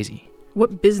just crazy.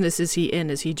 What business is he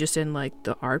in? Is he just in, like,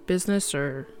 the art business,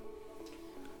 or...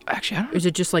 Actually, I don't know. Or is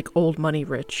it just, like, old money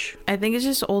rich? I think it's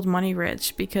just old money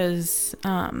rich because...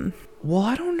 Well,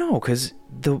 I don't know, because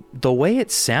the way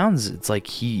it sounds, it's like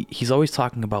he's always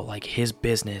talking about like his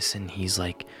business, and he's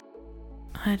like,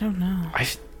 I don't know.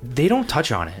 They don't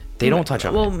touch on it. They don't touch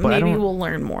on it. Well, But maybe we'll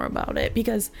learn more about it,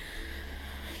 because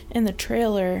in the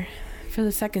trailer for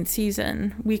the second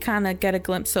season, we kind of get a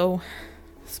glimpse. So,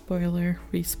 spoiler,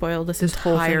 we spoiled this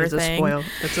entire whole thing. Is a spoil.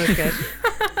 That's okay.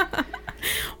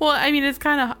 Well, I mean, it's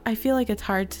kind of. I feel like it's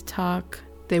hard to talk.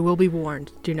 They will be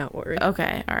warned. Do not worry.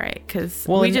 Okay, all right, because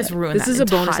we just ruined this that is a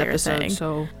bonus entire episode, thing.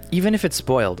 so even if it's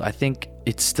spoiled, I think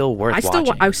it's still worth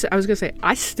watching. I was gonna say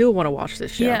I still want to watch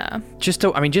this show. Yeah, just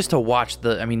to watch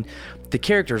the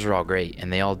characters are all great,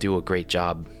 and they all do a great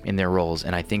job in their roles,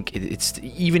 and I think it's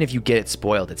even if you get it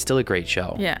spoiled, it's still a great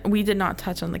show. Yeah, we did not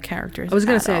touch on the characters. I was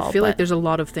gonna say all, I feel like there's a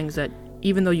lot of things that,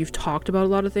 even though you've talked about a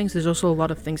lot of things, there's also a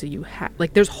lot of things that you have,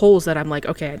 like there's holes that I'm like,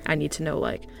 okay, I need to know,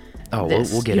 like. Oh,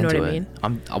 this, we'll get you know into what it. I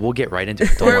mean? We'll get right into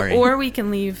it. Don't worry. Or we can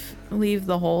leave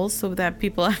the holes so that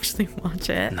people actually watch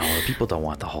it. No, people don't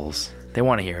want the holes. They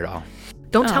want to hear it all.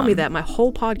 Don't tell me that. My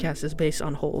whole podcast is based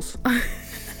on holes.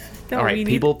 No, all right,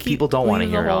 people don't want to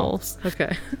hear it all.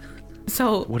 Okay.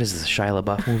 So what is this, Shia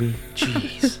LaBeouf movie?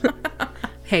 Jeez.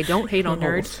 Hey, don't hate on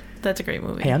Nerd. holes. That's a great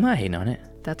movie. Hey, I'm not hating on it.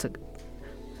 It's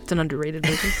an underrated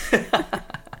movie.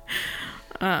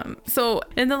 So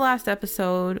in the last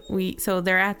episode,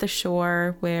 they're at the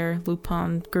shore where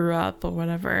Lupin grew up or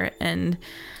whatever, and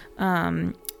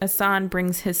Hassan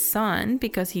brings his son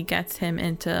because he gets him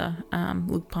into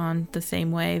Lupin the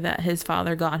same way that his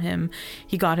father got him.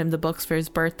 He got him the books for his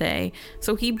birthday.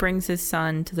 So he brings his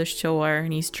son to the shore,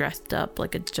 and he's dressed up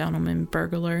like a gentleman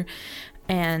burglar.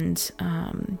 And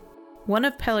one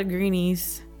of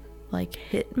Pellegrini's like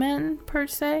hitmen per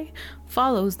se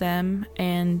follows them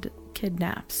and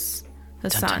kidnaps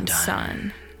Hassan's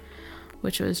son,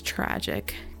 which was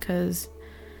tragic because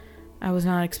I was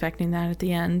not expecting that at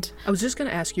the end. I was just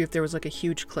gonna ask you if there was like a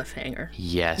huge cliffhanger.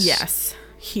 Yes,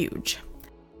 huge.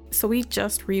 So we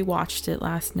just rewatched it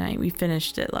last night. We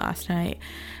finished it last night,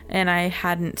 and I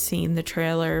hadn't seen the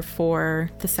trailer for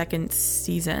the second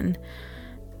season.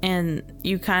 And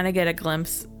you kind of get a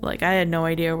glimpse, like I had no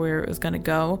idea where it was going to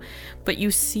go, but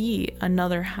you see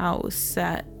another house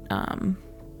that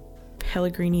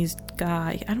Pellegrini's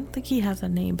guy, I don't think he has a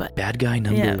name, but bad guy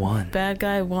number one. Bad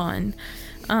guy one.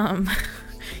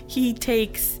 He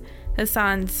takes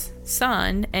Hassan's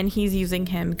son, and he's using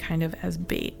him kind of as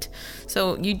bait.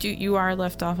 So you are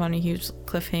left off on a huge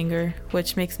cliffhanger,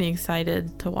 which makes me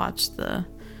excited to watch the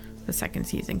second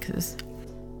season, because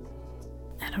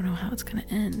I don't know how it's gonna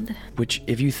end. Which,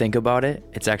 if you think about it,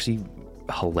 it's actually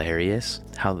hilarious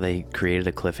how they created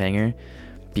a cliffhanger,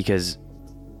 because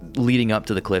leading up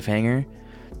to the cliffhanger,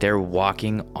 they're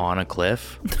walking on a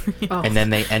cliff and then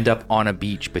they end up on a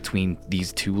beach between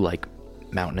these two like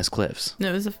mountainous cliffs.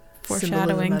 It was a Symbolism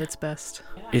foreshadowing at its best.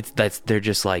 They're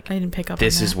just like, I didn't pick up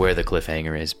this on is that. where the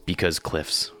cliffhanger is, because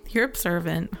cliffs. You're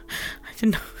observant. I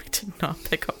did not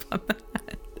pick up on that.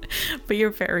 But you're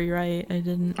very right. I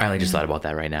didn't. I only just thought about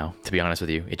that right now, to be honest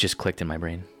with you. It just clicked in my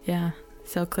brain. Yeah.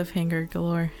 So cliffhanger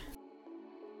galore.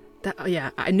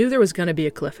 I knew there was gonna be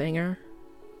a cliffhanger,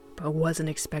 but I wasn't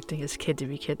expecting his kid to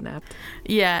be kidnapped.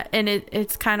 Yeah, and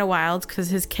it's kind of wild because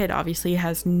his kid obviously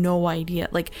has no idea.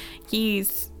 Like,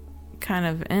 he's kind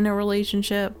of in a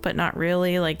relationship, but not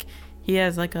really. Like, he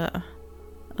has like a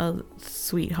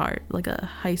sweetheart, like a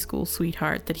high school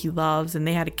sweetheart that he loves, and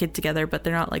they had a kid together, but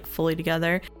they're not like fully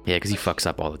together. Yeah, because he fucks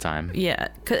up all the time. Yeah,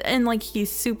 and like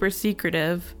he's super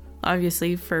secretive,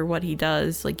 obviously, for what he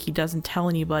does. Like, he doesn't tell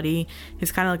anybody.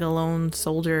 He's kind of like a lone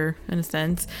soldier in a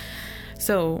sense.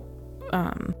 So,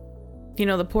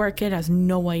 the poor kid has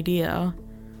no idea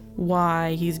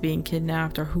why he's being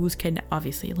kidnapped or who's kidnapped.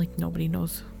 Obviously, like, nobody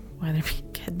knows why they're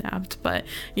being kidnapped, but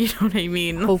you know what I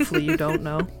mean. Hopefully you don't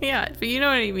know. Yeah, but you know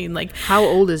what I mean. Like, how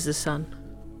old is his son?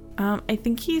 I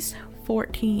think he's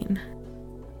 14.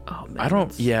 Oh man. I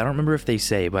don't remember if they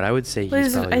say, but I would say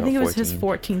he's probably I think it about was his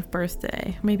 14. 14th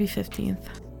birthday, maybe 15th.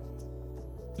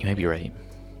 You might be right.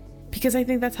 Because I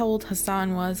think that's how old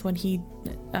Hassan was when he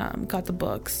got the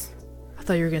books. I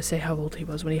thought you were gonna say how old he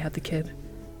was when he had the kid.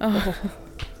 Oh.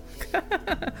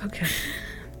 Okay.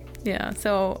 Yeah,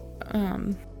 so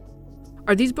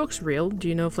are these books real? Do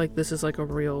you know if like this is like a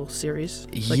real series?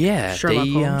 Like Yeah, Sherlock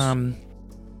they Holmes?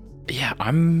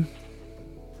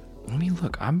 let me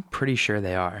look. I'm pretty sure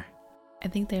they are. I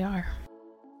think they are.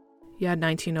 Yeah,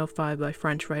 1905 by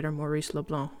French writer Maurice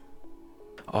Leblanc.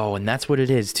 Oh, and that's what it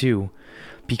is too,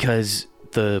 because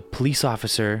the police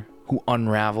officer who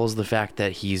unravels the fact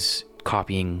that he's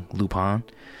copying Lupin,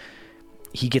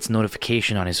 he gets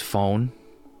notification on his phone.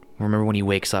 Remember when he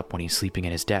wakes up when he's sleeping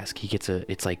at his desk, he gets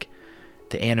it's like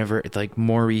the anniversary, it's like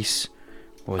Maurice,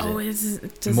 what was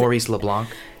it? Maurice LeBlanc.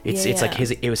 It's like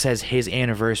it says his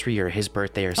anniversary or his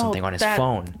birthday or something on his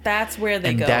phone. That's where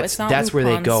they And go. that's It's not that's where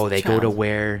they Lupin's go. They go to child.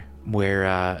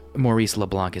 where Maurice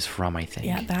LeBlanc is from, I think.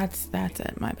 Yeah, that's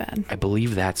it. My bad. I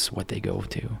believe that's what they go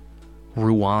to.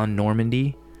 Rouen,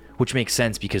 Normandy, which makes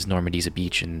sense because Normandy's a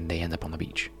beach and they end up on the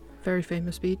beach. Very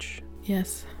famous beach.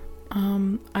 Yes.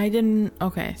 I didn't.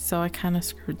 Okay, so I kind of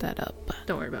screwed that up.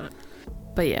 Don't worry about it.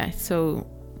 But yeah, so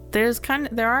there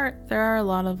are a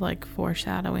lot of like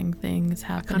foreshadowing things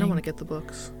happening. I kind of want to get the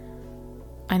books.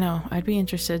 I know. I'd be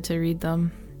interested to read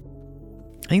them.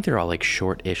 I think they're all like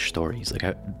short-ish stories.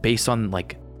 Like based on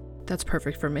like That's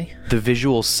perfect for me. the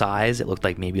visual size, it looked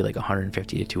like maybe like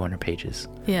 150 to 200 pages.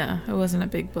 Yeah, it wasn't a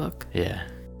big book. Yeah.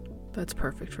 That's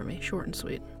perfect for me. Short and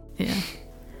sweet. Yeah.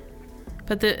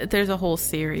 But there's a whole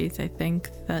series, I think,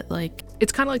 that like...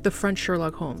 It's kind of like the French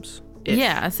Sherlock Holmes.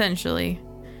 Yeah, essentially.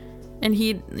 And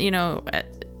he,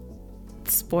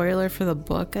 spoiler for the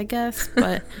book, I guess,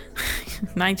 but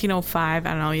 1905, I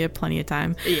don't know, you have plenty of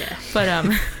time. Yeah. But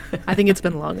I think it's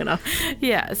been long enough.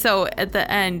 yeah, so at the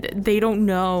end, they don't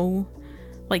know,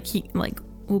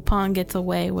 Lupin gets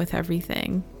away with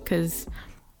everything because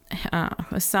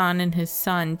Hassan and his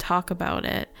son talk about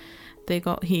it.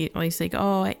 He's like,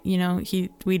 oh,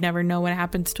 we never know what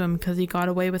happens to him because he got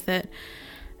away with it.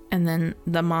 And then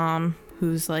the mom,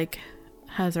 who's like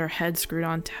has her head screwed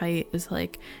on tight, is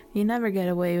like, you never get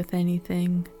away with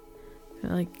anything.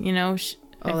 Like,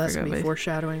 that's gonna be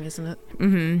foreshadowing, isn't it?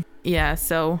 Mm-hmm. Yeah.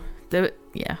 So a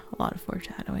lot of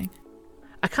foreshadowing.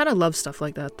 I kind of love stuff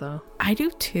like that, though. I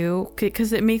do too,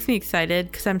 because it makes me excited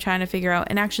because I'm trying to figure out.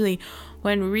 And actually,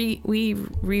 when we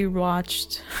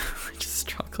rewatched, I just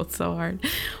struggled so hard.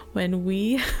 When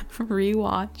we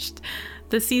rewatched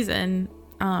the season,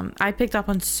 I picked up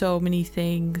on so many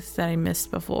things that I missed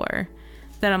before.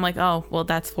 That I'm like, oh, well,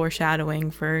 that's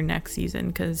foreshadowing for next season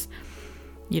because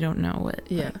you don't know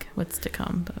what's to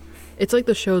come. But it's like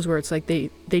the shows where it's like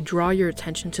they draw your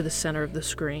attention to the center of the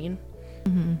screen.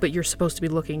 Mm-hmm. But you're supposed to be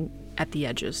looking at the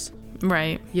edges.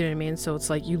 Right. You know what I mean? So it's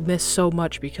like you miss so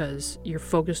much because you're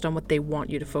focused on what they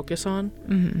want you to focus on.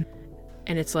 Mm-hmm.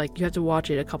 And it's like you have to watch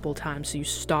it a couple of times so you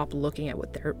stop looking at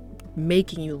what they're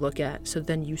making you look at, so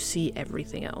then you see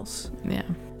everything else. Yeah.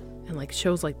 And like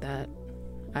shows like that,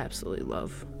 I absolutely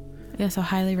love. Yeah, so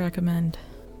highly recommend.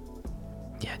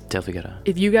 Yeah, definitely gotta.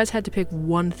 If you guys had to pick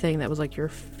one thing that was like your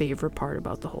favorite part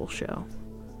about the whole show,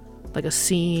 like a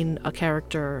scene, a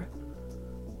character,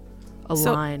 a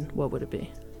line, what would it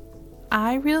be?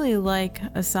 I really like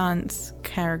Asan's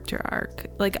character arc.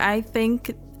 Like, I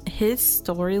think his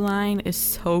storyline is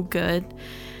so good,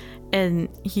 and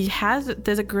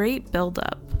there's a great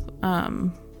build-up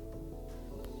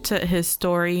to his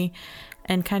story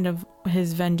and kind of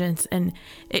his vengeance. And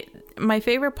my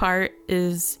favorite part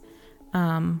is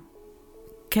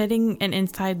getting an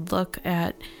inside look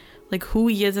at like who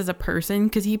he is as a person,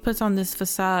 because he puts on this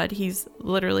facade. He's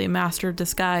literally a master of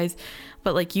disguise,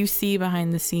 but like you see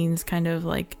behind the scenes kind of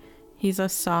like he's a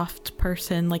soft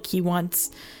person. Like he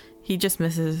just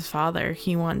misses his father.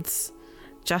 He wants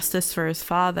justice for his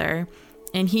father,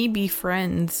 and he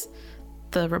befriends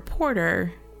the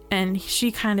reporter, and she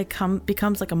kind of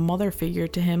becomes like a mother figure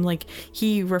to him. Like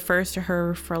he refers to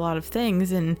her for a lot of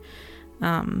things, and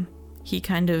he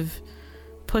kind of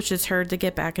pushes her to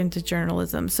get back into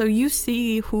journalism. So you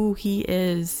see who he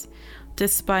is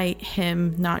despite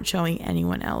him not showing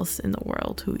anyone else in the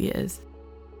world who he is.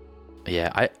 Yeah,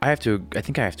 I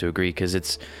think I have to agree, because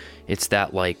it's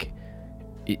that like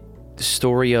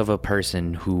story of a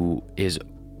person who is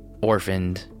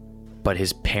orphaned, but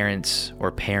his parents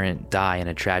or parent die in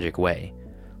a tragic way.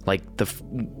 Like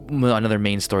another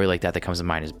main story like that comes to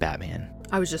mind is Batman.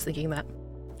 I was just thinking that.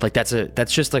 Like that's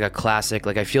just like a classic.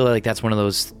 Like I feel like that's one of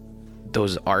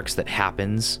those arcs that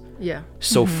happens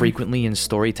so frequently in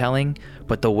storytelling,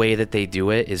 but the way that they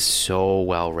do it is so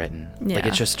well written. Like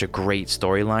it's just a great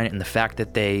storyline, and the fact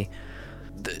that they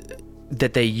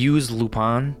use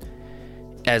Lupin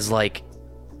as like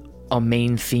a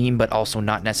main theme, but also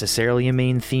not necessarily a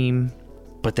main theme,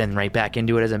 but then right back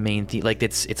into it as a main theme. Like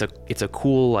it's a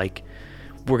cool, like,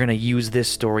 we're gonna use this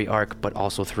story arc but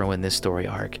also throw in this story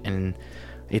arc. And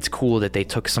it's cool that they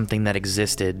took something that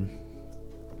existed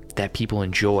that people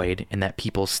enjoyed and that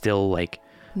people still like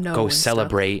go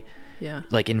celebrate. Yeah,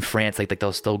 like in France, like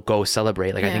they'll still go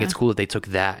celebrate. Like I think it's cool that they took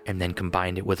that and then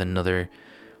combined it with another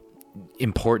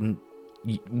important,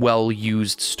 well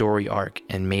used story arc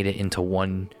and made it into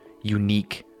one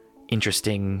unique,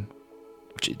 interesting,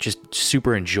 just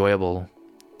super enjoyable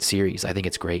series. I think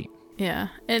it's great. Yeah,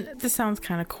 and this sounds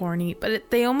kind of corny,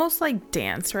 but they almost like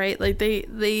dance, right? Like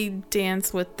they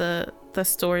dance with the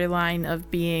storyline of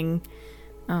being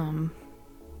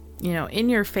in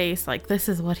your face, like this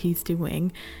is what he's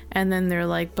doing, and then they're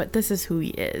like, but this is who he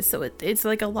is. So it's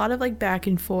like a lot of like back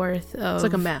and forth of, it's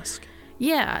like a mask.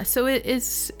 Yeah, so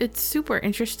it's super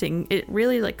interesting. It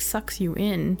really like sucks you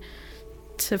in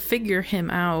to figure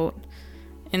him out,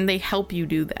 and they help you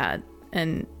do that.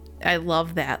 And I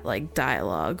love that like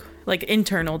dialogue, like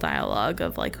internal dialogue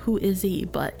of like, who is he,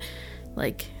 but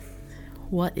like,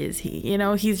 what is he?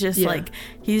 He's just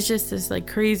he's just this like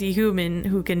crazy human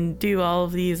who can do all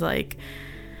of these like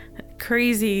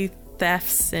crazy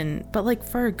thefts, but like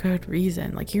for a good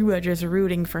reason. Like you are just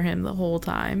rooting for him the whole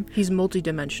time. He's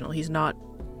multidimensional. He's not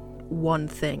one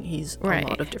thing. He's a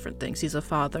lot of different things. He's a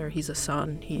father. He's a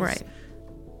son. He's a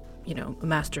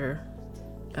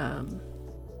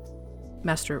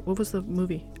master. What was the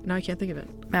movie? Now I can't think of it.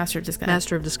 Master of Disguise.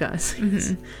 Master of Disguise.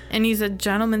 Mm-hmm. And he's a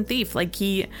gentleman thief. Like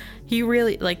he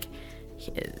really, like,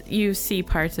 you see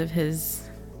parts of his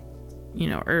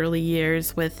early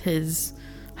years with his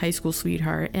high school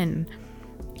sweetheart, and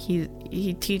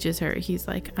he teaches her, he's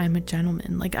like, I'm a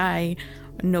gentleman. Like, I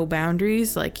no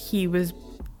boundaries. Like he was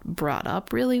brought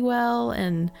up really well,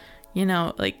 and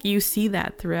like you see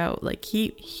that throughout. Like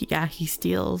he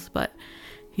steals, but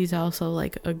he's also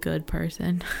like a good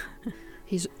person.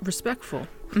 He's respectful.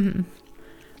 Mm-hmm.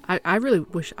 I really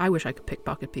wish I could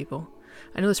pickpocket people.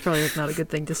 I know that's probably like not a good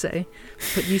thing to say,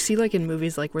 but you see like in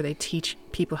movies like where they teach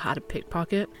people how to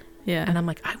pickpocket. Yeah. And I'm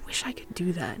like, I wish I could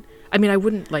do that. I mean, I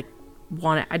wouldn't like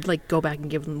want it. I'd like go back and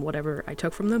give them whatever I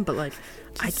took from them, but like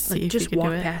just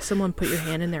walk past someone, put your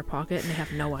hand in their pocket, and they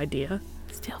have no idea.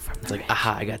 Steal from them. It's like,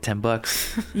 aha, I got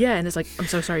 $10. Yeah, and it's like, I'm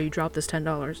so sorry you dropped this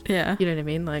 $10. Yeah. You know what I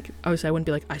mean? Like, obviously I wouldn't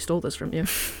be like, I stole this from you.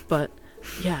 But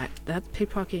yeah, that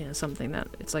pickpocketing is something that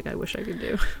it's like I wish I could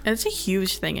do. And it's a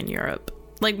huge thing in Europe.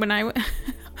 Like when I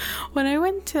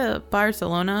went to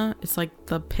Barcelona, it's like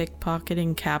the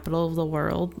pickpocketing capital of the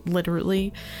world,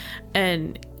 literally.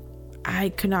 And I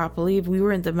could not believe we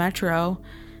were in the metro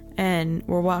and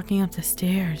we're walking up the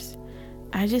stairs.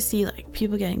 I just see like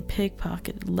people getting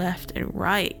pickpocketed left and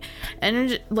right,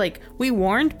 and like we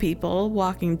warned people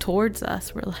walking towards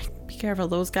us. We're like, be careful,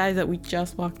 those guys that we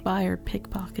just walked by are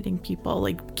pickpocketing people.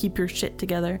 Like, keep your shit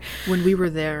together. When we were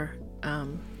there,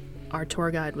 our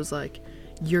tour guide was like,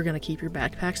 you're gonna keep your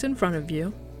backpacks in front of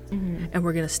you, and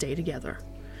we're gonna stay together,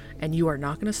 and you are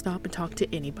not gonna stop and talk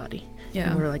to anybody. Yeah.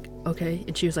 And we were like, okay.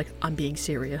 And she was like, I'm being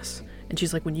serious. And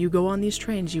she's like, when you go on these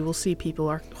trains, you will see people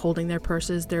are holding their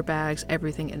purses, their bags,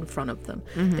 everything in front of them.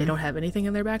 They don't have anything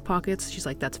in their back pockets. She's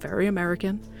like, that's very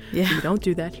American. Yeah. You don't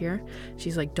do that here.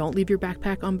 She's like, don't leave your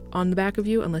backpack on the back of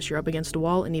you unless you're up against a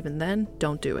wall. And even then,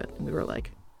 don't do it. And we were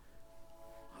like,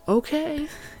 okay,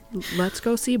 let's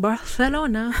go see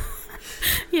Barcelona.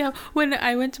 Yeah. When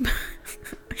I went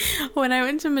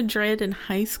to Madrid in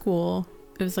high school,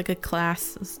 it was like a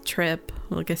class trip,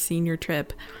 like a senior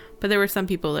trip. But there were some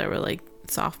people that were like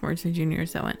sophomores and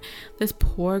juniors that went. This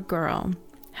poor girl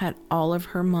had all of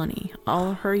her money, all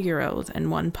of her euros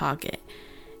in one pocket,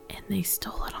 and they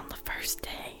stole it on the first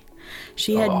day.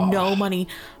 She had no money.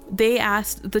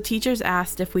 The teachers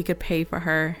asked if we could pay for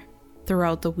her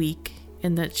throughout the week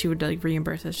and that she would like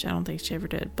reimburse us. I don't think she ever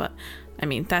did. But I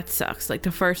mean, that sucks. Like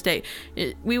the first day,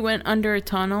 we went under a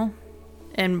tunnel.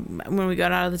 And when we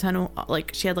got out of the tunnel,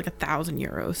 like she had like 1,000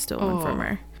 euros stolen from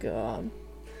her. God.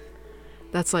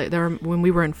 That's like when we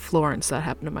were in Florence, that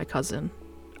happened to my cousin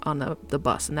on the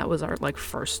bus, and that was our like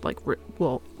first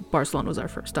Barcelona was our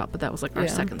first stop, but that was like our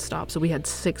second stop. So we had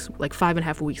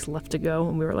 5.5 weeks left to go,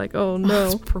 and we were like, oh no.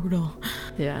 That's brutal.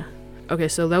 Yeah. Okay,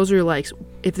 so those were your likes.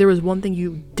 If there was one thing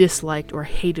you disliked or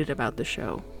hated about the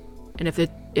show, and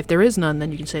if there is none,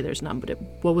 then you can say there's none, but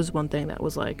what was one thing that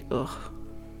was like, ugh?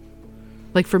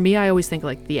 Like for me, I always think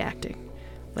like the acting.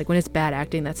 Like when it's bad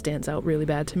acting, that stands out really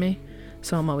bad to me.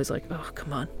 So I'm always like, oh,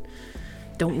 come on.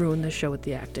 Don't ruin this show with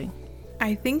the acting.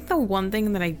 I think the one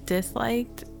thing that I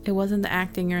disliked, it wasn't the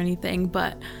acting or anything,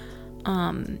 but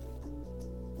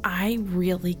I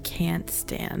really can't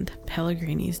stand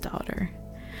Pellegrini's daughter.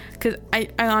 Because I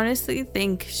honestly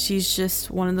think she's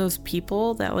just one of those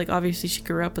people that, like, obviously she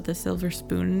grew up with a silver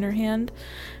spoon in her hand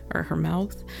or her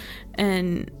mouth.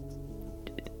 And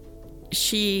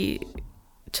she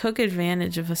took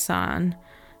advantage of Hassan,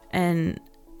 and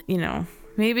you know,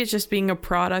 maybe it's just being a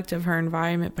product of her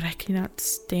environment, but I cannot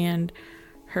stand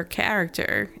her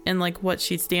character and like what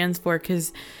she stands for,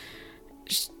 because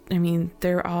I mean,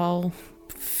 they're all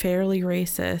fairly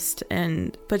racist,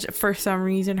 but for some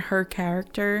reason her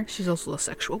character, she's also a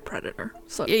sexual predator,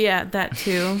 so yeah, that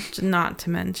too. Not to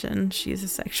mention she's a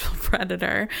sexual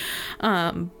predator,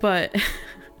 but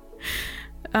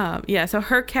yeah, so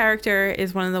her character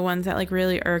is one of the ones that like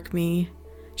really irk me.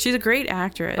 She's a great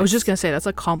actress. I was just gonna say that's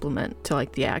a compliment to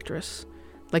like the actress.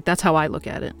 Like that's how I look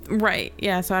at it. Right.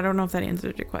 Yeah. So I don't know if that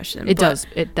answered your question. It does.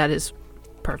 That is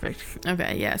perfect.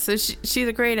 Okay. Yeah. So she's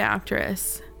a great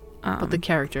actress. But the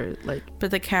character, But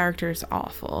the character is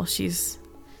awful. She's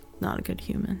not a good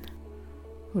human.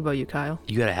 What about you, Kyle?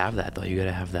 You gotta have that though. You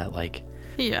gotta have that like.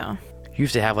 Yeah. You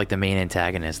have to have like the main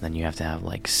antagonist, and then you have to have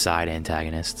like side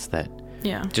antagonists that.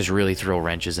 Yeah. Just really throw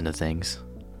wrenches into things.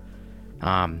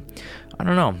 I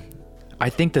don't know. I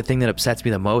think the thing that upsets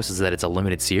me the most is that it's a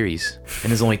limited series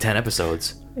and there's only 10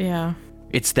 episodes. Yeah.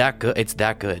 It's that good. It's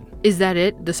that good. Is that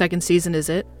it? The second season is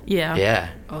it? Yeah. Yeah.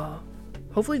 Oh.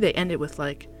 Hopefully they end it with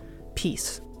like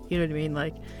peace. You know what I mean?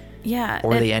 Like. Yeah.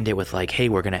 Or they end it with like, hey,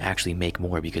 we're gonna actually make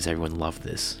more because everyone loved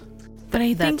this. But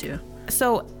I think that too.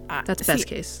 So that's best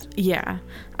case. Yeah,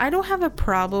 I don't have a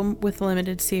problem with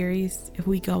limited series if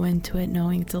we go into it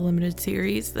knowing it's a limited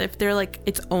series. If they're like,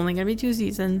 it's only gonna be 2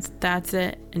 seasons, that's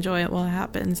it, enjoy it while it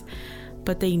happens.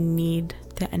 But they need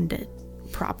to end it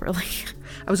properly.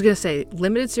 I was gonna say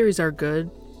limited series are good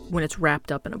when it's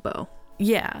wrapped up in a bow.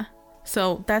 Yeah.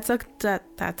 So that's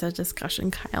a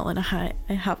discussion Kyle and I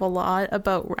have a lot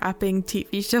about wrapping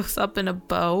TV shows up in a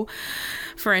bow.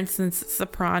 For instance,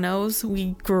 Sopranos,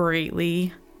 we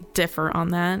greatly differ on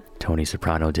that. Tony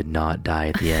Soprano did not die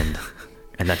at the end.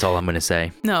 And that's all I'm going to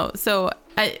say. No, so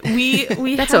we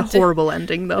that's a horrible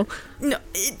ending though. No,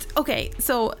 okay.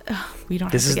 So we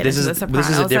don't this have is to get this into is the this Sopranos.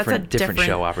 is a different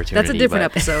show opportunity. That's a different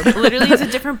episode. Literally, it's a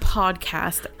different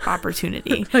podcast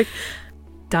opportunity. Like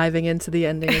diving into the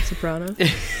ending of Sopranos.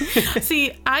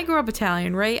 See, I grew up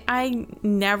Italian, right? I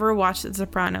never watched The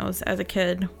Sopranos as a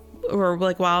kid, or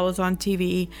like while I was on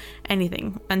TV,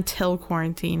 anything, until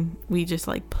quarantine. We just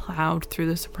like plowed through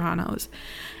The Sopranos,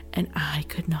 and I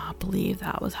could not believe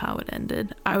that was how it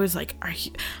ended. I was like,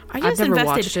 I've never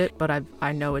watched it, but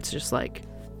I know it's just like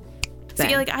bang.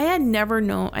 See, like I never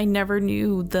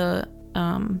knew the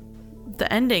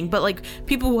ending, but like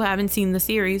people who haven't seen the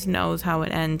series knows how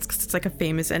it ends because it's like a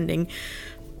famous ending.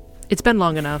 It's been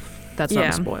long enough. That's not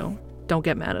a spoil. Don't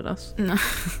get mad at us. No.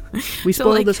 We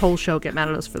spoiled this whole show. Get mad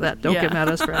at us for that. Don't get mad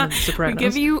at us for ending Sopranos. We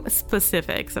give you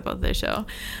specifics about this show,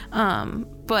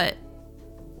 but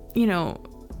you know,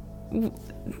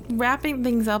 wrapping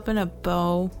things up in a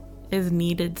bow is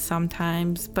needed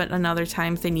sometimes, but in other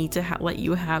times they need to let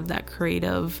you have that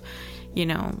creative,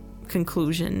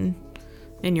 conclusion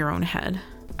in your own head.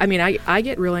 I mean, I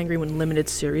get real angry when limited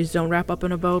series don't wrap up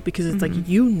in a bow, because it's like,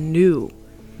 you knew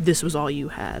this was all you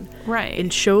had. Right. In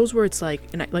shows where it's like,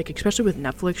 and like especially with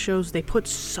Netflix shows, they put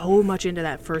so much into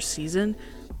that first season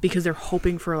because they're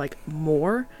hoping for like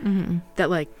more, that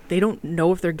like they don't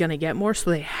know if they're gonna get more, so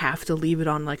they have to leave it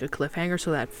on like a cliffhanger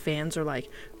so that fans are like,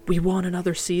 we want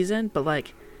another season, but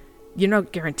like you're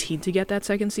not guaranteed to get that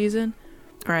second season.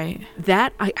 Right.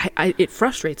 That I it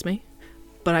frustrates me,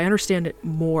 but I understand it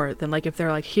more than like if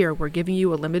they're like, here, we're giving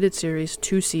you a limited series,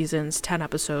 2 seasons, 10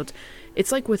 episodes.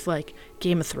 It's like with like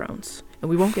Game of Thrones, and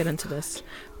we won't get into this,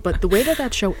 but the way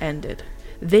that show ended,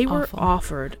 they were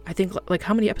offered, I think, like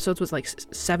how many episodes was, like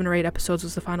 7 or 8 episodes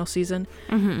was the final season?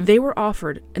 They were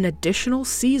offered an additional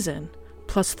season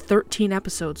plus 13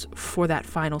 episodes for that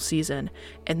final season,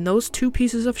 and those 2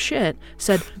 pieces of shit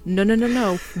said,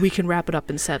 no, we can wrap it up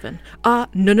in 7.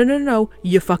 No,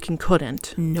 you fucking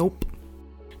couldn't. Nope.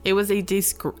 It was a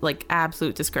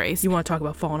absolute disgrace. You want to talk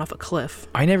about falling off a cliff?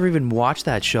 I never even watched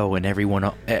that show, and everyone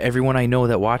I know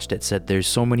that watched it said there's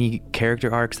so many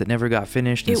character arcs that never got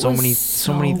finished, and so many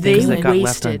things that got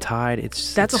left untied.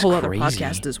 That's a whole crazy. other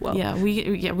podcast as well. Yeah,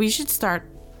 we should start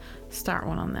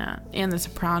one on that, and The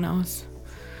Sopranos.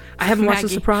 I haven't watched The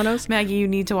Sopranos. Maggie, you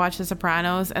need to watch The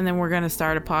Sopranos, and then we're gonna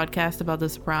start a podcast about The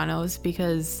Sopranos,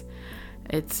 because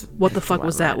it's what the fuck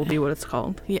was that will be what it's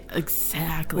called. Yeah,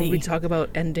 exactly. When we talk about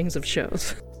endings of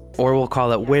shows, or we'll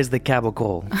call it Where's the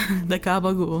Gabagool? The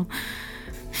Gabagool.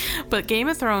 But Game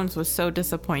of Thrones was so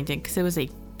disappointing because it was a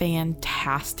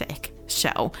fantastic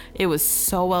show. It was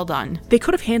so well done. They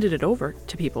could have handed it over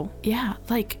to people. Yeah,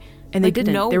 and they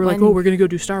didn't. They were like, oh, we're going to go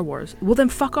do Star Wars. Well, then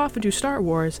fuck off and do Star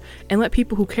Wars and let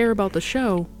people who care about the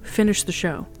show finish the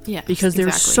show. Yeah, because there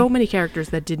were so many characters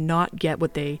that did not get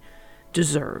what they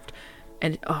deserved.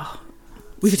 And,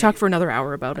 we could talk for another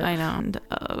hour about it. I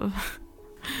know.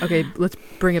 Okay, let's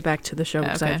bring it back to the show,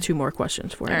 because I have 2 more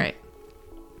questions for you. All right.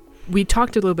 We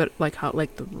talked a little bit like how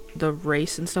like the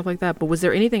race and stuff like that, but was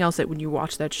there anything else that when you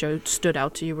watched that show stood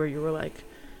out to you where you were like,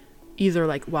 either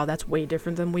like, wow, that's way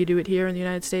different than we do it here in the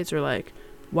United States, or like,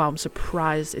 wow, I'm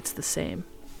surprised it's the same?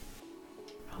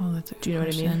 Oh, that's a good Do you know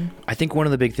question. what I mean? I think one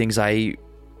of the big things I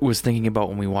was thinking about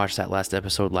when we watched that last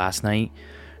episode last night,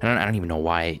 and I don't even know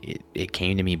why it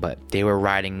came to me, but they were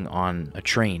riding on a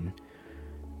train,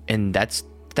 and that's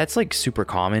like super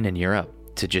common in Europe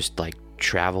to just like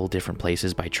travel different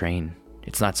places by train.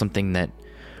 It's not something that,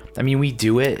 I mean, we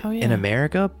do it in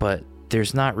America, but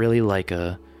there's not really like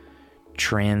a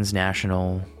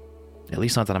transnational, at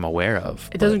least not that I'm aware of.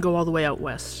 It doesn't go all the way out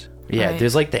west. Yeah,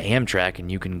 there's like the Amtrak,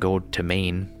 and you can go to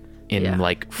Maine in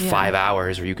like 5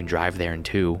 hours, or you can drive there in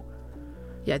 2.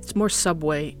 Yeah, it's more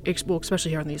subway. Well,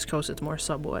 especially here on the East Coast, it's more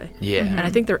subway. Yeah. And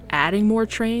I think they're adding more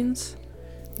trains,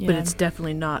 but it's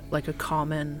definitely not like a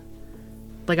common...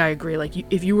 Like, I agree. Like,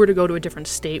 if you were to go to a different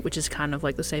state, which is kind of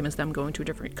like the same as them going to a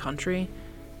different country,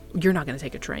 you're not going to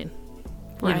take a train.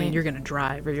 Right. I mean, you're going to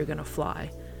drive or you're going to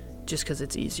fly just because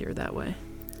it's easier that way.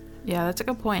 Yeah, that's a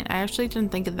good point. I actually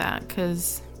didn't think of that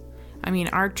because, I mean,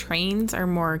 our trains are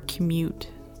more commute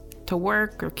to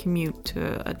work or commute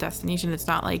to a destination. It's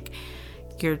not like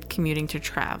you're commuting to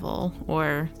travel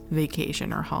or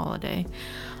vacation or holiday.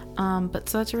 But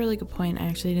so that's a really good point. I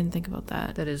actually didn't think about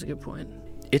that. That is a good point.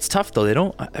 It's tough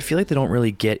though. I feel like they don't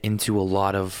really get into a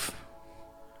lot of,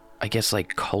 I guess,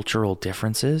 like cultural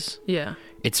differences. Yeah.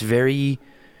 It's very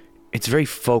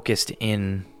focused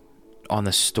in on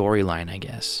the storyline, I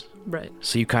guess. Right.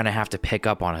 So you kind of have to pick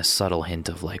up on a subtle hint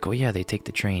of like, oh yeah, they take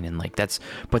the train, and like that's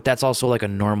also like a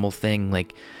normal thing,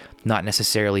 like not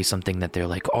necessarily something that they're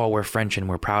like, oh, we're French and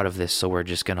we're proud of this, so we're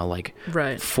just gonna like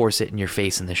force it in your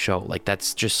face in the show. Like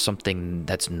that's just something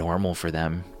that's normal for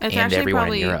them and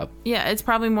everyone in Europe. Yeah, it's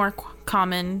probably more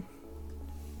common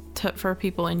for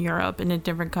people in Europe and in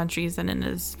different countries than it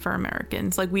is for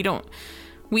Americans. Like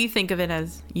we think of it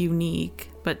as unique,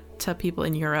 but to people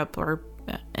in Europe or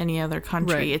any other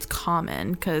country, it's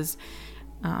common because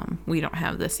we don't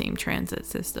have the same transit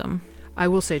system. I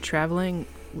will say traveling,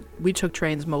 we took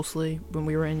trains mostly when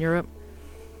we were in Europe.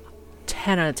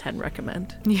 10 out of 10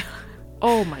 recommend. Yeah.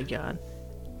 Oh my God.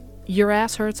 Your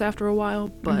ass hurts after a while,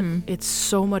 but it's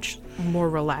so much more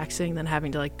relaxing than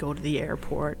having to like go to the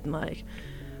airport and like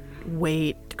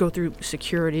wait, go through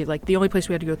security. Like the only place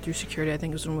we had to go through security, I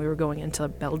think, was when we were going into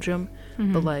Belgium.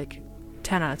 But like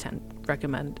 10 out of 10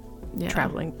 recommend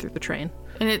traveling through the train.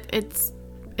 And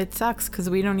it sucks because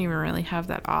we don't even really have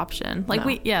that option. Like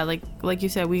like you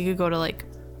said, we could go to like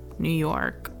New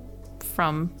York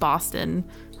from Boston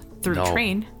through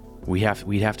train. we'd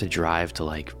have to drive to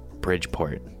like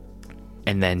Bridgeport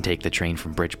and then take the train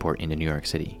from Bridgeport into New York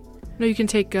City. No, you can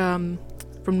take from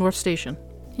North Station.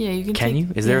 Yeah, you can. Can you?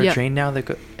 Is there a train now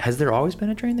has there always been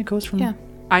a train that goes from? Yeah.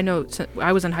 I know.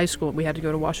 I was in high school. We had to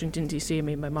go to Washington D.C.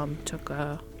 and my mom took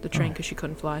the train because she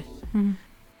couldn't fly. Mm-hmm.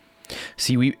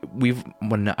 See,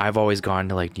 when I've always gone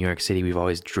to like New York City, we've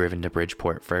always driven to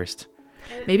Bridgeport first.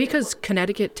 Maybe because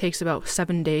Connecticut takes about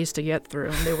 7 days to get through,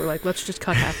 and they were like, let's just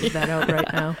cut half of that out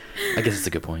right now. I guess it's a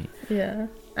good point. Yeah.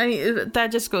 I mean,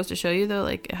 that just goes to show you, though,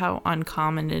 like how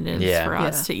uncommon it is for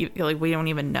us to, like, we don't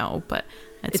even know, but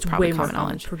it's probably way more common common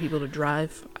knowledge for people to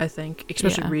drive, I think,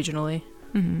 especially regionally.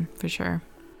 Mm-hmm, for sure.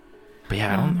 But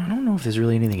yeah, I don't know if there's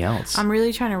really anything else. I'm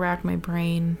really trying to rack my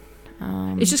brain.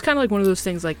 It's just kind of like one of those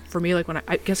things, like, for me, like, when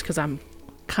I guess because I'm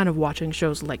kind of watching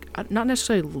shows, like, not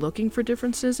necessarily looking for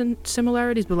differences and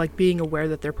similarities, but, like, being aware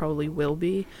that there probably will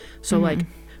be. So, like,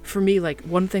 for me, like,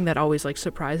 one thing that always, like,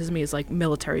 surprises me is, like,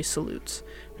 military salutes,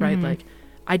 right? Like,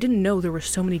 I didn't know there were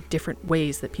so many different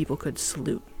ways that people could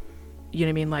salute. You know what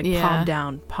I mean? Like, palm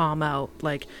down, palm out.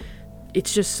 Like,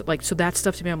 it's just, like, so that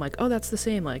stuff to me, I'm like, oh, that's the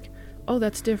same. Like, oh,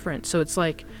 that's different. So it's,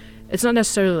 like, it's not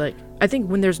necessarily, like, I think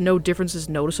when there's no differences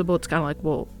noticeable, it's kind of like,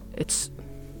 well, it's,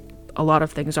 a lot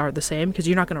of things are the same, because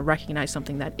you're not going to recognize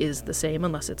something that is the same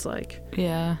unless it's, like,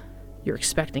 you're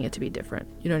expecting it to be different.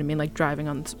 You know what I mean? Like, driving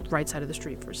on the right side of the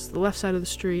street versus the left side of the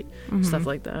street, stuff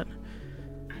like that.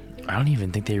 I don't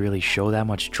even think they really show that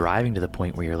much driving to the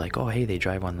point where you're like, oh, hey, they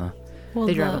drive on the... Well,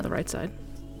 they drive on the right side.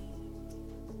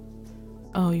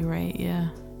 Oh, you're right, yeah.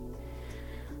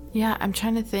 Yeah, I'm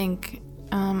trying to think.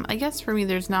 I guess for me,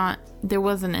 there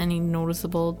wasn't any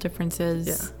noticeable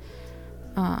differences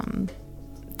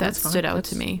that stood out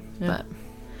to me. Yeah. But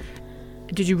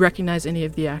did you recognize any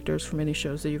of the actors from any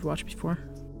shows that you've watched before?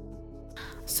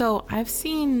 So I've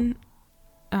seen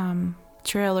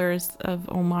trailers of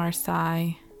Omar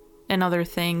Sy and other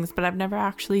things, but I've never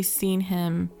actually seen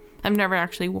him. I've never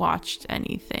actually watched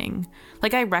anything.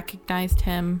 Like, I recognized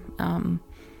him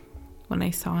when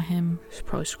I saw him. He's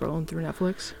probably scrolling through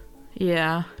Netflix.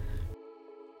 Yeah.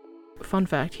 Fun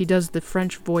fact, he does the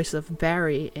French voice of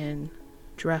Barry in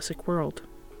Jurassic World.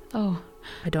 Oh.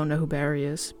 I don't know who Barry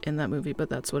is in that movie, but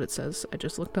that's what it says. I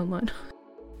just looked online.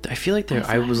 I feel like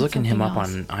I was looking him up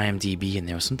on IMDb, and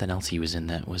there was something else he was in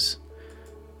that was...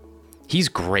 He's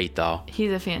great, though.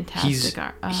 He's a fantastic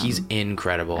he's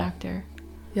incredible. Actor.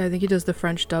 Yeah, I think he does the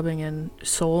French dubbing in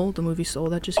Soul, the movie Soul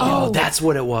that just came out. Oh, that's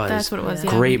what it was. That's what it was, yeah.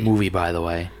 Great movie, by the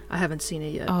way. I haven't seen it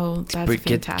yet. Oh, that's a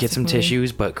fantastic Get some movie.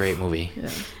 Tissues, but great movie.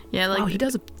 Yeah, like... he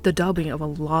does the dubbing of a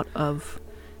lot of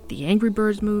the Angry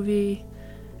Birds movie,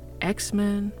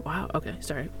 X-Men. Wow, okay,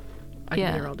 sorry. I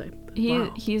can be here all day.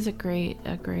 He's a great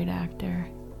actor.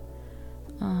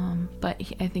 But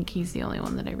I think he's the only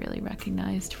one that I really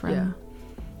recognized from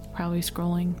probably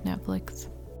scrolling Netflix.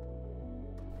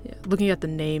 Yeah, looking at the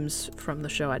names from the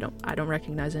show, I don't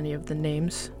recognize any of the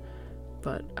names,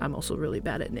 but I'm also really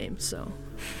bad at names. So,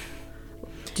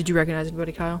 did you recognize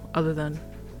anybody, Kyle, other than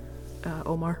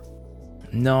Omar?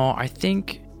 No, I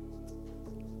think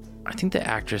the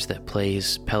actress that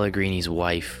plays Pellegrini's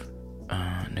wife,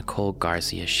 Nicole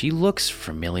Garcia, she looks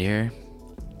familiar,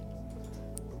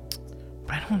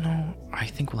 but I don't know. I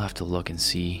think we'll have to look and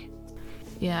see.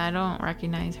 Yeah, I don't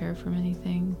recognize her from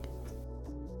anything.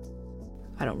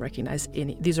 I don't recognize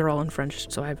any. These are all in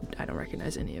French, so I don't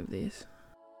recognize any of these.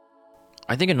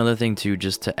 I think another thing too,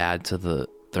 just to add to the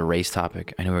race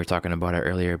topic. I know we were talking about it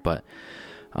earlier, but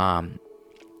I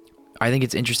think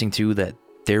it's interesting too that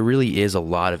there really is a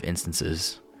lot of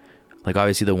instances, like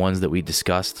obviously the ones that we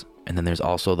discussed, and then there's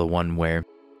also the one where,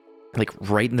 like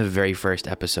right in the very first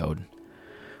episode,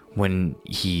 when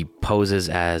he poses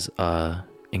as a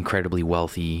incredibly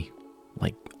wealthy,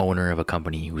 like owner of a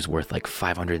company who's worth like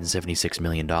 $576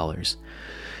 million,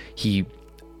 he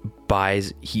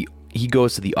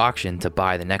goes to the auction to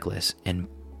buy the necklace and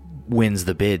wins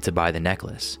the bid to buy the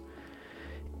necklace,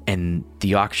 and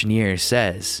the auctioneer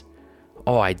says,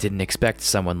 "Oh, I didn't expect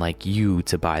someone like you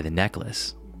to buy the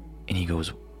necklace." And he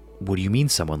goes, "What do you mean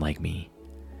someone like me?"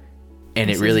 And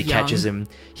it really catches him.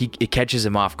 It catches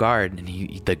him off guard, and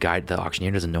the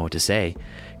auctioneer doesn't know what to say,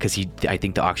 because I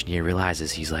think the auctioneer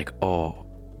realizes, he's like, "Oh,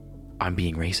 I'm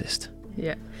being racist."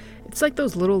 Yeah, it's like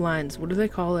those little lines. What do they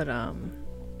call it?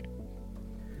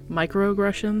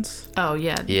 Microaggressions. Oh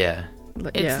yeah. Yeah.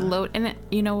 It's low, and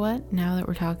you know what? Now that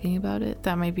we're talking about it,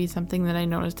 that might be something that I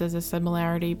noticed as a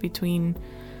similarity between,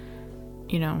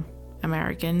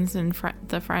 Americans and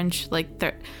the French. Like,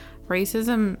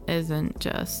 racism isn't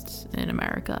just in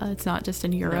America. It's not just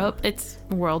in Europe. It's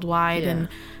worldwide. And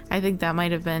I think that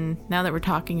might have been, now that we're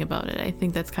talking about it, I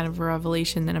think that's kind of a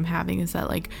revelation that I'm having, is that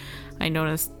like I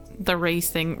noticed the race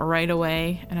thing right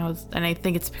away, and I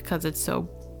think it's because it's so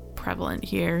prevalent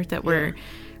here that we're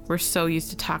so used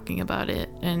to talking about it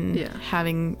and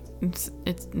having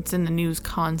it's in the news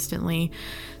constantly.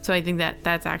 So I think that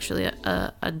that's actually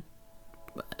a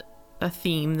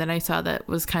theme that I saw that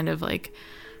was kind of like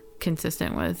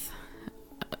consistent with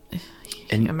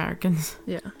Americans.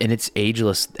 And it's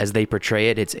ageless as they portray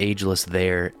it. It's ageless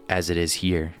there as it is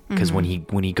here, because when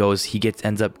he goes,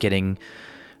 ends up getting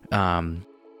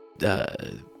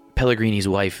Pellegrini's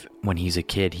wife. When he's a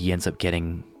kid, he ends up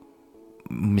getting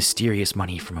mysterious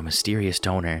money from a mysterious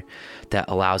donor that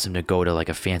allows him to go to like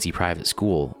a fancy private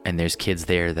school, and there's kids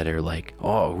there that are like,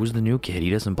 oh, who's the new kid, he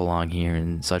doesn't belong here,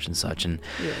 and such, and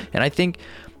I think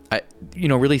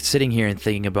really sitting here and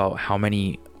thinking about how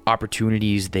many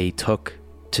opportunities they took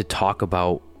to talk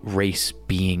about race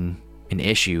being an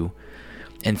issue,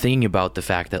 and thinking about the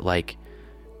fact that like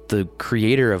the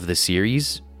creator of the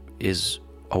series is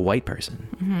a white person.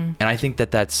 And I think that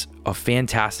that's a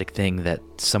fantastic thing, that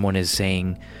someone is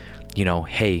saying,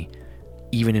 hey,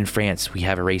 even in France we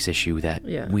have a race issue that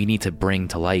we need to bring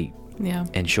to light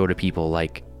and show to people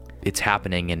like it's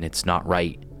happening and it's not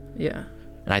right.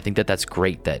 And I think that that's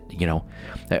great that,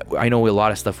 I know a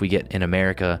lot of stuff we get in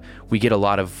America, we get a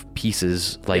lot of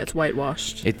pieces like it's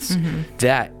whitewashed. It's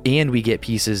that, and we get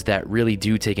pieces that really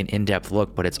do take an in-depth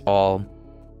look, but it's all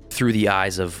through the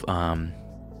eyes of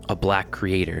a black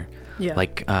creator,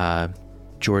 like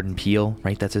Jordan Peele,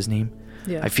 right? That's his name.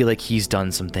 I feel like he's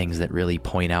done some things that really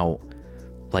point out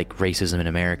like racism in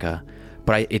America,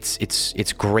 but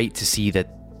it's great to see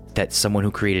that someone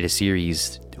who created a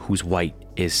series who's white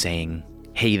is saying,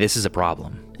 hey, this is a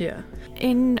problem.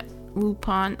 In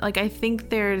Lupin, like I think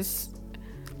they're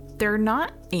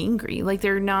not angry, like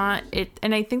they're not it,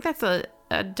 and I think that's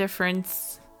a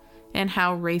difference in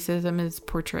how racism is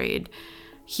portrayed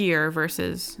here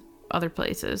versus other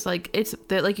places. Like it's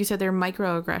like you said, they're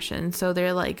microaggressions, so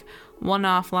they're like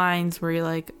one-off lines where you're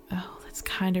like, oh, that's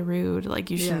kind of rude, like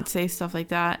you shouldn't say stuff like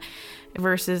that,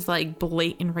 versus like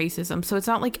blatant racism. So it's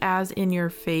not like as in your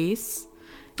face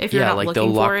if you're not like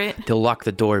looking for it. They'll lock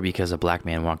the door because a black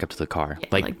man walked up to the car.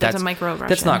 Like that's a microaggression.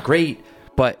 That's not great,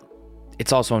 but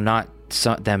it's also not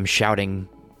them shouting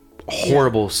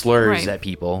horrible slurs at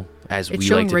people as it's we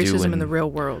showing like to do. Racism in the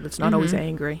real world. It's not always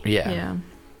angry.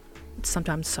 It's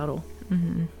sometimes subtle.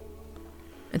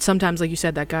 And sometimes, like you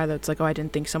said, that guy that's like, oh, I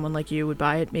didn't think someone like you would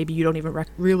buy it. Maybe you don't even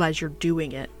realize you're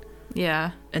doing it.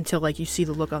 Until like you see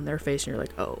the look on their face and you're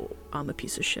like, oh, I'm a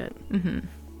piece of shit.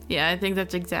 Yeah, I think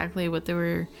that's exactly what they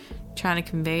were trying to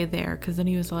convey there. Because then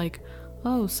he was like,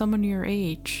 oh, someone your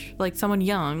age, like someone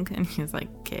young. And he was like,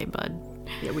 okay, bud.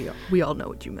 Yeah, we all know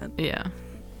what you meant. Yeah.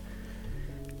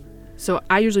 So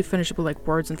I usually finish up with like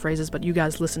words and phrases, but you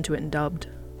guys listen to it in dubbed.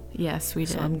 Yes, we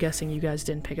did. So I'm guessing you guys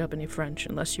didn't pick up any French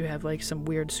unless you have like some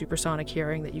weird supersonic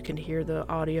hearing that you can hear the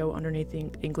audio underneath the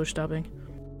English dubbing.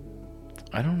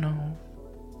 I don't know.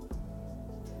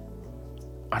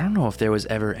 I don't know if there was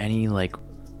ever any like...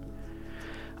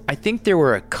 I think there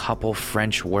were a couple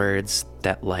French words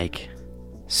that like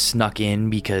snuck in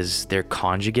because they're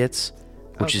conjugates,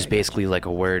 which is basically like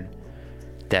a word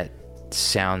that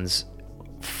sounds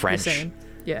French. The same.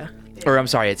 Yeah. Or I'm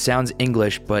sorry, it sounds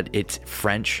English, but it's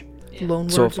French. Loan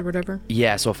words or whatever?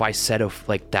 Yeah, so if I said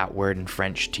like that word in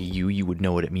French to you, you would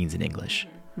know what it means in English.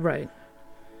 Right.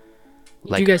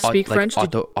 Like, do you guys speak French?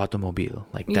 Automobile.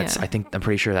 Like that's, I'm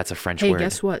pretty sure that's a French word. Hey,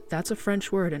 guess what? That's a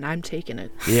French word and I'm taking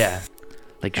it. Yeah.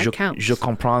 Like, that counts. Je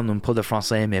comprends un peu de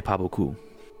français, mais pas beaucoup.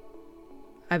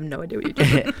 I have no idea what you're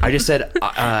doing. I just said,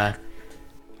 I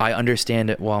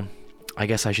understand it. Well, I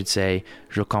guess I should say,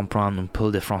 je comprends un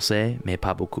peu de français, mais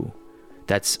pas beaucoup.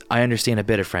 I understand a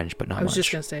bit of French, but not much. I was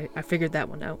just going to say, I figured that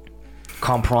one out.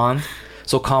 Comprendre.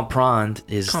 So comprendre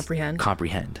is...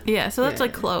 Comprehend. Yeah, so that's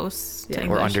like close to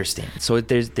English. Or understand. So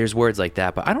there's words like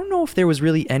that, but I don't know if there was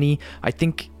really any... I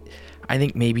think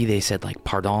maybe they said like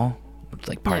pardon,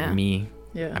 like pardon me.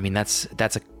 Yeah. I mean, that's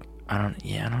a... I don't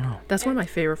know. That's one of my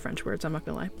favorite French words, I'm not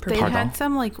going to lie. They had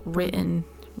some like written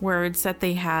words that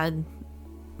they had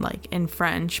like in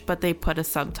French, but they put a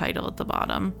subtitle at the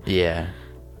bottom. Yeah.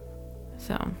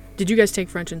 So. Did you guys take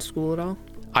French in school at all?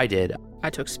 I did.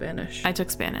 I took Spanish. I took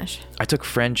Spanish. I took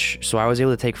French, so I was able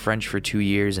to take French for 2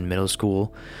 years in middle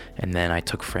school, and then I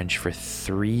took French for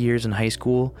 3 years in high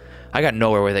school. I got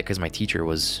nowhere with it because my teacher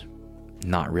was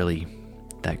not really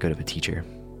that good of a teacher,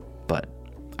 but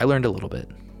I learned a little bit.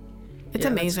 It's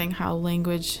amazing how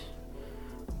language,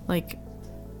 like,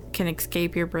 can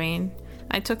escape your brain.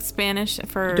 I took Spanish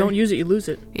for... You don't use it, you lose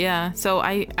it. Yeah, so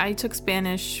I took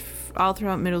Spanish all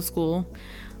throughout middle school.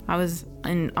 I was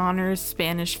in honors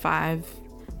Spanish 5,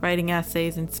 writing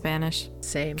essays in Spanish.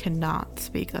 Same. Cannot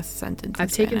speak a sentence in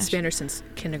I've taken Spanish since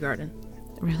kindergarten.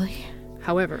 Really?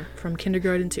 However, from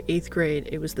kindergarten to 8th grade,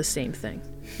 it was the same thing.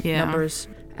 Yeah. Numbers,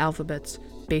 alphabets,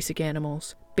 basic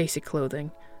animals, basic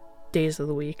clothing, days of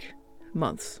the week,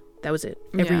 months. That was it.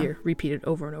 Every year, repeated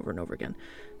over and over and over again.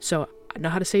 So I know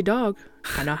how to say dog,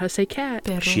 I know how to say cat,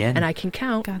 and I can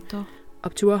count Gato.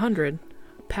 up to 100.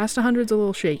 Past 100's a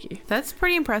little shaky. That's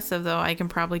pretty impressive, though. I can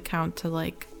probably count to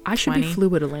like 20. I should be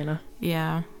fluid, Elena.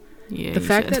 Yeah. Yeah.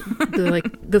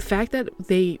 The fact that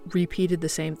they repeated the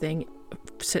same thing,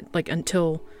 like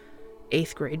until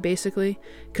 8th grade, basically,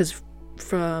 because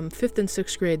from 5th and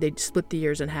 6th grade they split the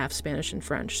years in half, Spanish and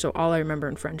French. So all I remember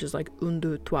in French is like un,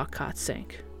 deux, trois, quatre,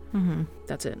 cinq. Mm-hmm.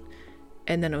 That's it.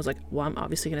 And then I was like, well, I'm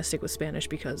obviously gonna stick with Spanish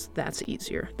because that's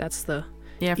easier. That's the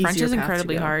French is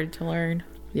incredibly to hard to learn.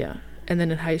 Yeah. And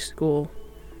then in high school,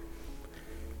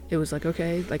 it was like,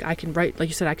 okay, like I can write, like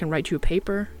you said, I can write you a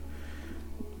paper.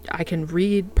 I can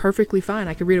read perfectly fine.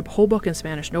 I could read a whole book in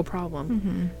Spanish, no problem.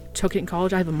 Mm-hmm. Took it in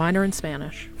college. I have a minor in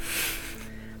Spanish.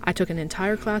 I took an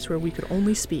entire class where we could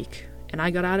only speak, and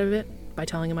I got out of it by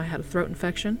telling him I had a throat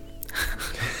infection.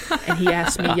 And he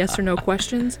asked me yes or no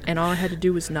questions, and all I had to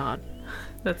do was nod.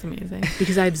 That's amazing.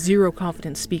 Because I have zero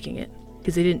confidence speaking it,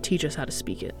 because they didn't teach us how to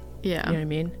speak it. Yeah. You know what I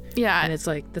mean? Yeah. And it's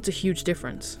like, that's a huge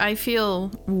difference. I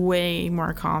feel way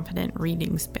more confident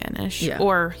reading Spanish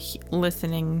or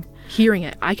listening. Hearing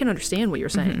it, I can understand what you're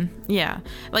saying. Mm-hmm. Yeah.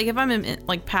 Like if I'm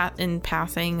in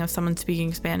passing of someone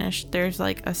speaking Spanish, there's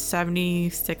like a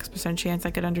 76% chance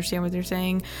I could understand what they're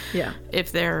saying. Yeah.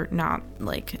 If they're not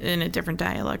like in a different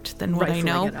dialect than what I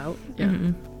know. It out. Yeah.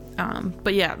 Mm-hmm.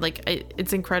 But yeah, like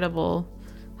it's incredible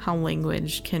how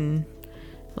language can,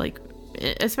 like,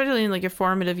 especially in like your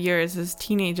formative years as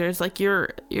teenagers, like you're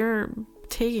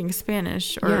taking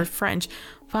Spanish or French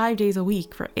 5 days a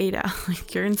week for 8 hours.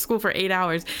 Like you're in school for 8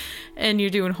 hours and you're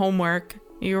doing homework,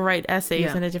 you write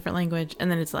essays in a different language,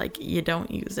 and then it's like you don't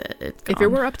use it. It's gone. If it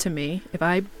were up to me, if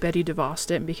I Betty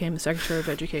DeVosed it and became the Secretary of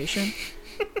Education,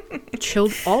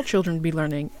 all children would be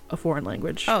learning a foreign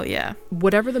language. Oh yeah.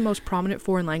 Whatever the most prominent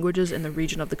foreign languages in the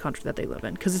region of the country that they live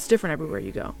in, because it's different everywhere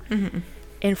you go. Mm-hmm.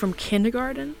 And from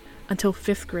kindergarten until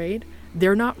 5th grade,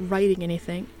 they're not writing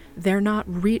anything. They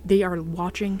are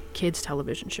watching kids'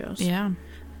 television shows. Yeah.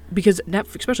 Because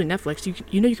especially Netflix,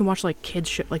 you can watch like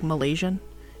kids like Malaysian.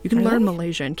 You can learn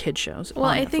Malaysian in kids shows. Well,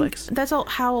 on I think Netflix. that's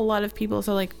how a lot of people.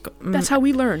 So like that's how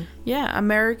we learn. Yeah,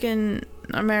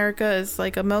 America is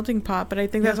like a melting pot, but I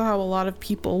think that's how a lot of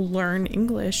people learn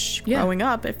English growing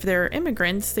up. If they're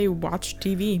immigrants, they watch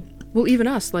TV. Well, even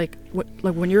us, like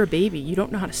when you're a baby, you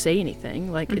don't know how to say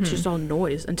anything. Like it's just all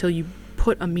noise until you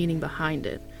put a meaning behind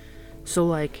it. So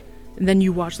like, and then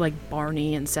you watch like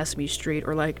Barney and Sesame Street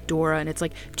or like Dora, and it's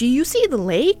like, do you see the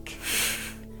lake?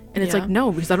 And it's like,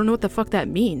 no, because I don't know what the fuck that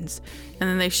means. And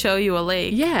then they show you a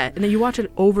lake. Yeah, and then you watch it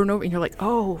over and over, and you're like,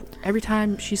 oh, every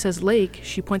time she says lake,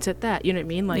 she points at that. You know what I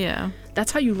mean? Like,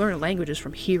 that's how you learn a language, is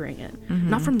from hearing it,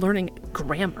 not from learning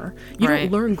grammar. You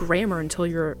don't learn grammar until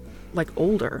you're like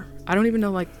older. I don't even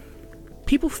know, like,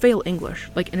 people fail English,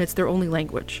 like, and it's their only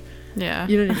language. Yeah.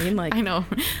 You know what I mean? Like, I know.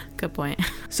 Good point.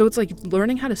 So it's like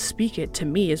learning how to speak it, to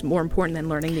me, is more important than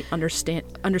learning the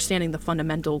understanding the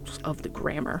fundamentals of the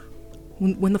grammar.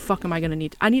 When the fuck am I gonna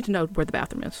I need to know where the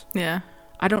bathroom is. Yeah.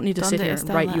 I don't need to sit here and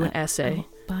write you an essay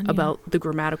about the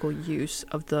grammatical use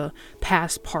of the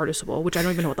past participle, which I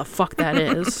don't even know what the fuck that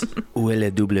is. Où est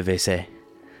le WC?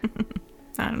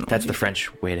 I don't know. That's the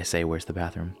French way to say where's the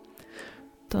bathroom.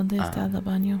 ¿Dónde está el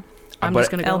baño? I'm just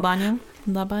gonna go. El baño?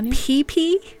 La baño?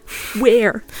 Pee?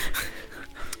 Where?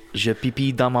 Je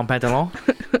pipi dans mon pantalon.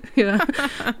 Yeah.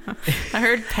 I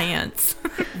heard pants.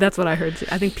 That's what I heard too.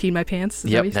 I think pee my pants.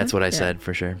 Yep, that's what I said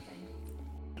for sure.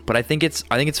 But I think it's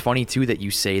funny too that you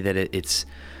say that it's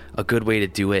a good way to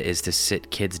do it is to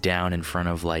sit kids down in front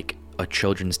of like a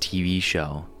children's TV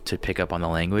show to pick up on the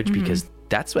language, because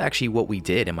that's actually what we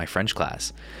did in my French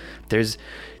class.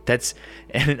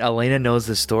 And Elena knows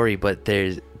the story, but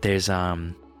there's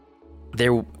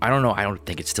I don't know, I don't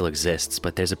think it still exists,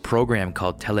 but there's a program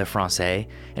called Télé Français,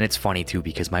 and it's funny too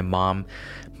because my mom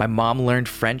learned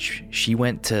French. She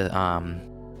went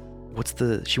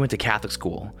to she went to Catholic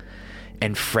school,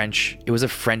 and French, it was a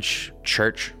French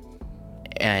church,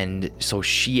 and so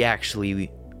she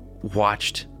actually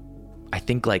watched, I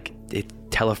think, like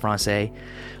Télé Français.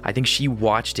 I think she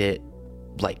watched it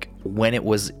like when it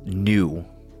was new,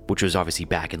 which was obviously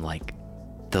back in like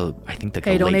I think the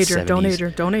Hey, don't late age her. 70s. Don't age her.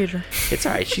 Don't age her. It's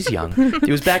all right. She's young. It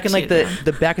was back in like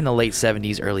the back in the late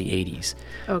 70s, early 80s.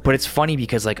 Okay. But it's funny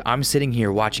because like I'm sitting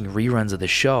here watching reruns of the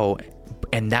show,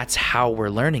 and that's how we're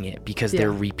learning it, because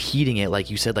they're repeating it, like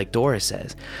you said, like Doris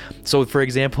says. So for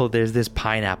example, there's this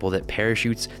pineapple that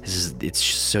parachutes. It's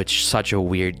such a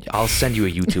weird. I'll send you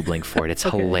a YouTube link for it. It's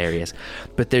hilarious.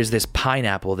 But there's this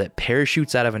pineapple that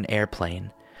parachutes out of an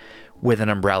airplane with an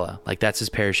umbrella. Like that's his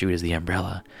parachute, is the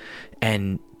umbrella.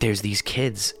 And there's these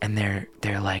kids, and they're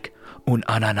like un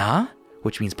anana,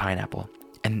 which means pineapple,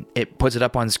 and it puts it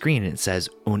up on screen and it says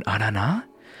un anana,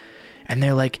 and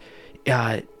they're like,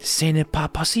 ce n'est pas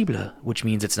possible, which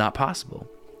means it's not possible.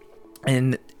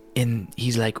 And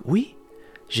he's like, oui,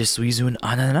 je suis un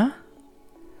ananas.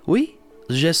 Oui,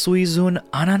 je suis un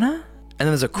ananas. And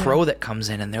then there's a crow that comes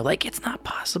in, and they're like, it's not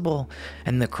possible.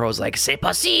 And the crow's like, c'est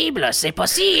possible, c'est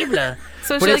possible.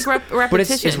 So it's like repetition. But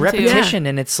it's repetition, too.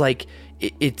 and it's like,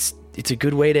 it's a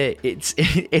good way to,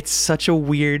 it's such a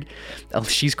weird,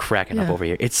 she's cracking up over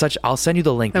here. I'll send you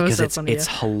the link because it's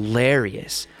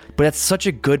hilarious. But that's such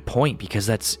a good point, because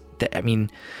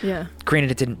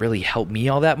granted, it didn't really help me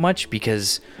all that much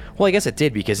because, well, I guess it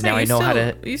did, because now I know how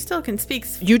to. You still can speak.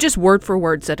 You just word for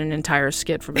word said an entire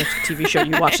skit from a TV show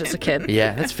you watched as a kid.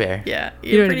 Yeah, that's fair. Yeah,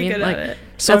 you know pretty what I mean? good Like, at it.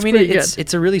 So that's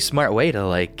it's a really smart way to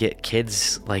like get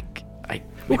kids like.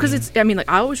 Because I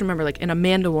always remember, like, and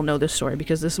Amanda will know this story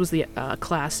because this was the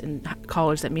class in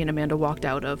college that me and Amanda walked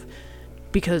out of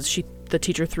because the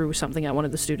teacher threw something at one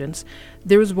of the students.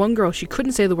 There was one girl, she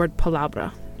couldn't say the word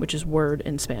palabra, which is word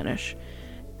in Spanish.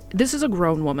 This is a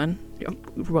grown woman.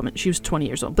 She was 20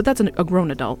 years old, but that's a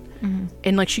grown adult. Mm-hmm.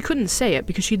 And like, she couldn't say it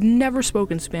because she'd never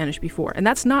spoken Spanish before. And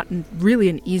that's not really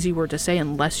an easy word to say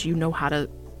unless you know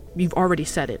you've already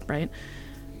said it, right?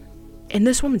 And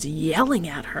this woman's yelling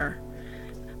at her,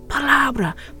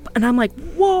 palabra. And I'm like,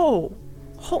 whoa,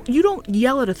 you don't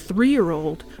yell at a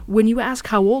 3-year-old when you ask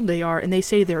how old they are and they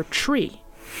say they're a tree.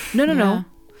 No.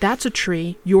 That's a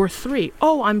tree. You're 3.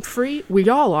 Oh, I'm free. We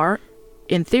all are.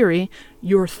 In theory,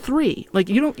 you're 3. Like,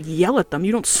 you don't yell at them.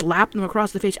 You don't slap them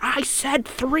across the face. I said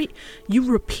 3.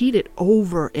 You repeat it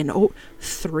over and over.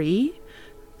 3?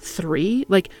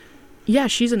 Like, yeah,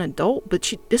 she's an adult,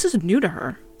 but this is new to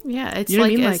her. Yeah, it's you know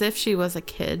like as if she was a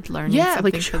kid learning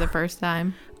something for the first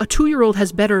time. A 2-year-old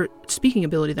has better speaking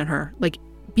ability than her. Like,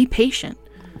 be patient.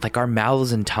 Like, our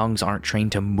mouths and tongues aren't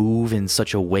trained to move in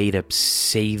such a way to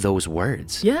say those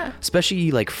words. Yeah. Especially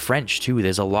like French too.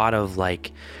 There's a lot of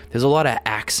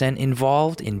accent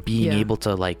involved in being able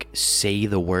to like say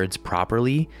the words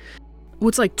properly.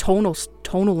 What's like tonal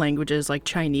languages like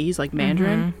Chinese, like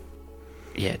Mandarin. Mm-hmm.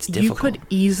 Yeah, it's difficult. You could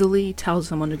easily tell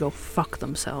someone to go fuck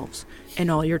themselves,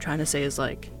 and all you're trying to say is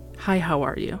like, "Hi, how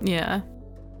are you?" Yeah.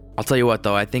 I'll tell you what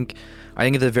though, I think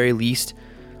at the very least,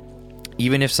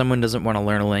 even if someone doesn't want to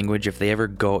learn a language, if they ever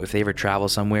travel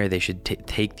somewhere, they should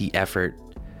take the effort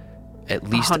at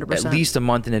least 100%. At least a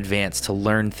month in advance to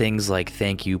learn things like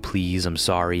thank you, please, I'm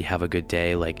sorry, have a good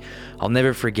day. Like, I'll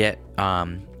never forget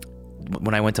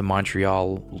when I went to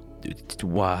Montreal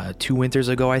 2 winters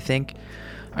ago, I think.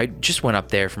 I just went up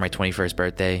there for my 21st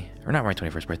birthday. Or not my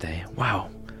 21st birthday. Wow.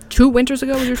 2 winters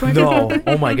ago was your 21st No.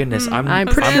 birthday? Oh my goodness. I'm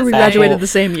pretty sure we graduated the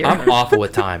same year. I'm awful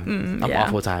with time. I'm yeah.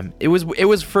 awful with time. It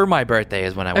was for my birthday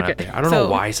is when I went up there. I don't know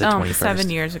why I said 21st. 7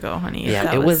 years ago, honey.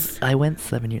 Yeah, it was. I went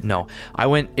 7 years. No, I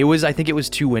went. I think it was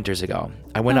 2 winters ago.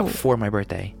 I went up for my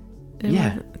birthday. It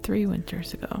was 3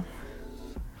 winters ago.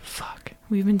 Fuck.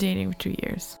 We've been dating for 2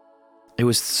 years. It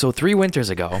was 3 winters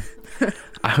ago.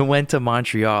 I went to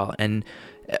Montreal, and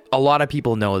a lot of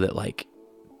people know that like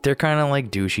they're kind of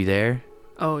like douchey there.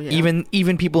 Oh yeah.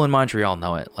 Even people in Montreal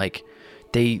know it. Like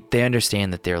they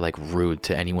understand that they're like rude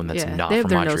to anyone that's not they have from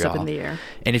their Montreal. nose up in the air.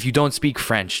 And if you don't speak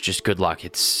French, just good luck.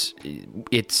 It's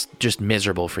just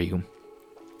miserable for you.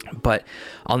 But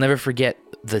I'll never forget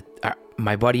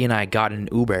my buddy and I got an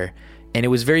Uber, and it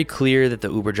was very clear that the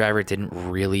Uber driver didn't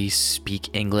really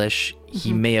speak English. Mm-hmm.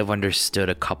 He may have understood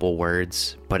a couple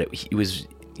words, but he was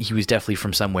definitely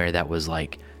from somewhere that was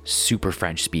like super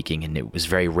French speaking, and it was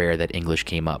very rare that English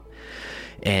came up.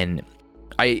 And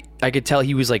I could tell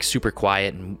he was like super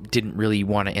quiet and didn't really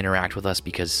want to interact with us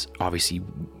because obviously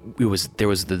there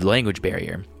was the language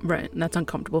barrier. Right, and that's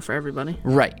uncomfortable for everybody.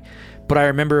 Right. But I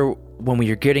remember when we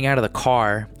were getting out of the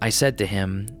car, I said to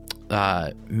him,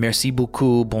 merci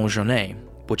beaucoup, bonne journée,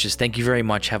 which is thank you very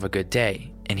much, have a good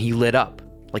day. And he lit up.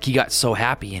 Like, he got so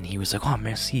happy, and he was like, oh,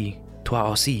 merci,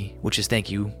 toi aussi, which is thank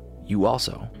you, you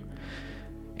also.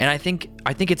 And I think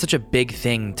it's such a big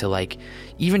thing to like,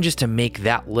 even just to make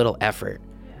that little effort.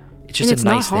 It's just it's a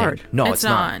nice not hard. thing. No, it's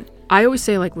not. I always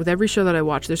say, like, with every show that I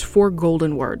watch, there's 4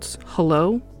 golden words: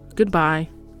 hello, goodbye,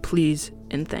 please,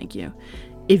 and thank you.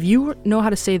 If you know how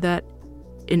to say that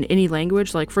in any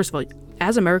language, like, first of all,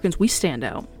 as Americans, we stand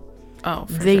out. Oh,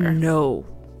 for they sure. know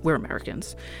we're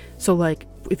Americans. So, like,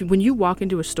 when you walk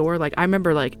into a store, like, I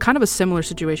remember, like, kind of a similar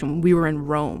situation when we were in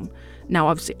Rome. Now,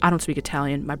 obviously, I don't speak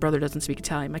Italian. My brother doesn't speak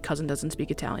Italian. My cousin doesn't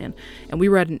speak Italian. And we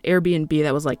were at an Airbnb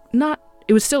that was, like, not...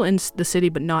 It was still in the city,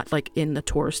 but not, like, in the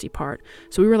touristy part.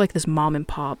 So we were, like, this mom and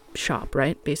pop shop,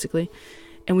 right, basically.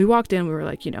 And we walked in, we were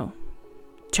like, you know,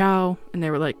 ciao. And they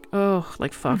were like, oh,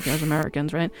 like, fuck, those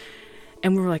Americans, right?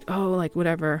 And we were like, oh, like,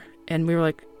 whatever. And we were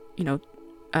like, you know,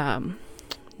 now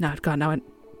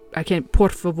I can't, por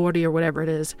favor, or whatever it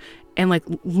is. And, like,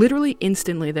 literally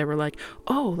instantly they were like,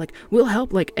 oh, like, we'll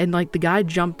help. Like, and, like, the guy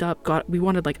jumped up, we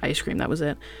wanted, like, ice cream. That was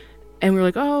it. And we were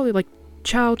like, oh, like,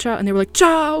 ciao, ciao. And they were like,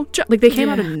 ciao, ciao. Like, they came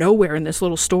out of nowhere in this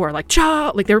little store, like,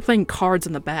 ciao. Like, they were playing cards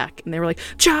in the back. And they were like,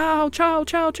 ciao, ciao,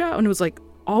 ciao, ciao. And it was like,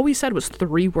 all we said was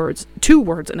 2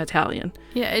 words in Italian.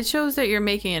 Yeah, it shows that you're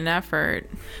making an effort.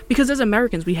 Because as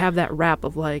Americans, we have that rap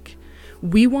of, like,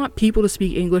 we want people to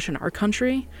speak English in our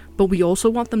country, but we also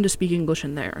want them to speak English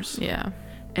in theirs. Yeah.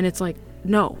 And it's like,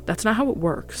 no, that's not how it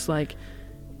works. Like,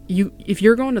 if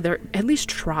you're going to their, at least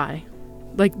try.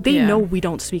 Like, they know we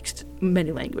don't speak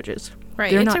many languages.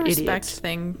 Right. They're it's not a respect idiots.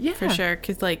 thing for sure.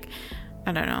 Because, like,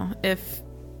 I don't know,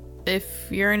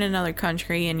 if you're in another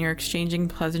country and you're exchanging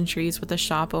pleasantries with a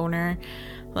shop owner,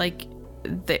 like,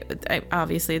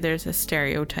 obviously there's a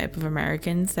stereotype of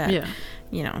Americans that,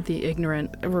 you know, the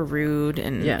ignorant, were rude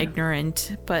and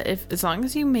ignorant. But as long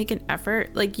as you make an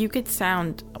effort, like, you could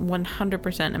sound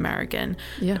 100% American,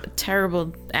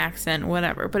 terrible accent,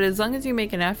 whatever. But as long as you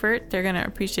make an effort, they're gonna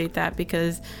appreciate that,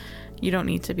 because you don't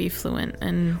need to be fluent.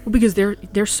 And well, because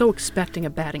they're so expecting a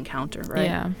bad encounter, right?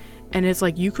 Yeah. And it's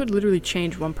like, you could literally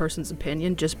change one person's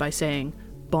opinion just by saying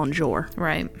bonjour.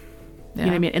 Right. You know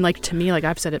what I mean? And, like, to me, like,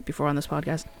 I've said it before on this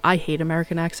podcast, I hate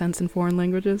American accents in foreign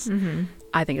languages. Mm-hmm.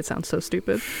 I think it sounds so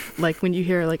stupid. Like, when you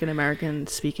hear, like, an American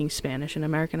speaking Spanish in an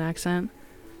American accent,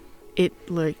 it,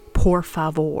 like, por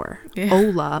favor,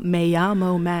 hola, me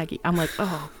llamo Maggie. I'm like,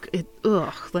 oh,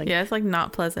 like, yeah, it's, like,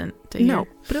 not pleasant to hear. No,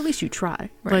 but at least you try.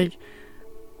 Right.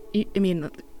 Like, I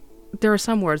mean, there are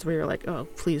some words where you're like, oh,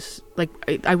 please. Like,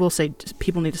 I will say,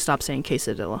 people need to stop saying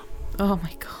quesadilla. Oh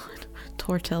my god,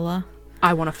 tortilla.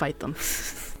 I want to fight them.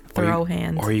 Throw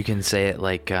hands. Or you can say it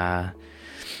like,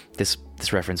 this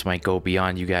reference might go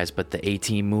beyond you guys, but the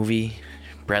A-Team movie,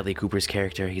 Bradley Cooper's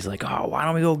character, he's like, oh, why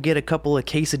don't we go get a couple of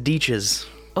quesadillas?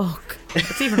 Oh,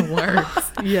 it's even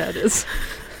worse. Yeah, it is.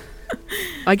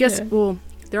 I guess, well,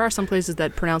 there are some places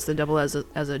that pronounce the double as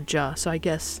a ja, so I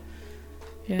guess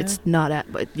it's not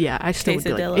at, but yeah, I still would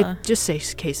be like, just say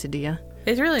quesadilla.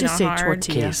 It's really just not say hard.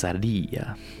 Tortilla.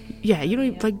 Quesadilla. Yeah, you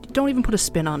don't even put a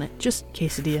spin on it. Just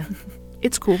quesadilla.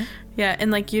 It's cool. Yeah, and,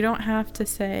 like, you don't have to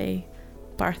say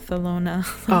Barcelona.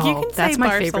 Like, you can that's say my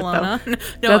Barcelona. favorite,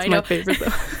 though. No, that's I know. my favorite,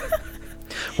 though.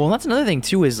 Well, that's another thing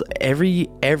too, is every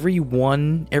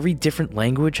different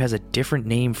language has a different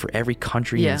name for every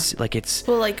country. Yeah. Like, it's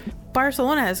Well, like,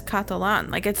 Barcelona has Catalan.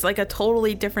 Like, it's like a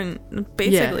totally different,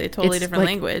 basically a totally different like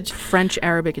language. French,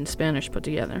 Arabic, and Spanish put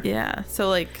together. Yeah. So,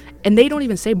 like, And they don't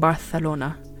even say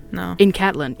Barcelona. no. In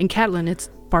Catalan, it's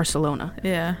Barcelona.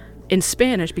 Yeah. In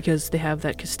Spanish, because they have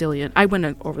that Castilian. I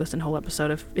went over this in a whole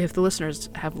episode. If the listeners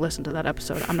have listened to that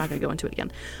episode, I'm not going to go into it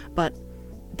again. But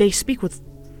they speak with,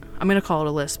 I'm going to call it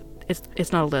a lisp.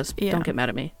 It's not a lisp. Yeah. Don't get mad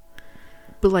at me.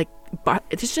 But, like,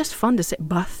 it's just fun to say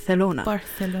Barcelona.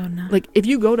 Barcelona. Like, if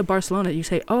you go to Barcelona, you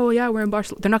say, oh, yeah, we're in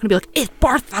Barcelona. They're not going to be like, it's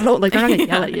Barcelona. Like, they're not going to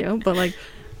yell at you. But, like,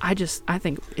 I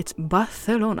think it's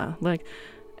Barcelona. Like,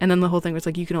 and then the whole thing was,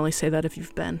 like, you can only say that if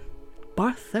you've been.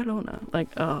 Barcelona. Like,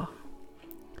 oh.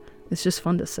 It's just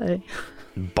fun to say.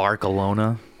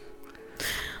 Barcelona.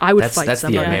 I would fight that's the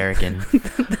somebody. American.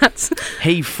 That's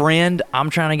Hey, friend, I'm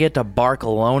trying to get to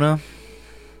Barcelona.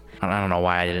 I don't know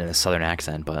why I did it in a southern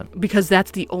accent, but because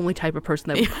that's the only type of person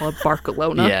that would call it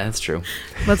Barcelona. yeah, that's true.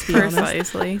 Let's be honest.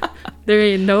 Precisely. There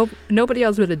ain't nobody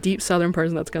else with a deep southern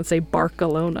person that's gonna say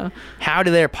Barcelona.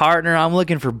 Howdy there, partner. I'm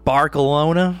looking for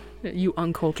Barcelona. You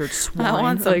uncultured swine. I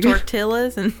want some Like,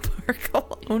 tortillas and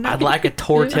Barcelona. I'd like a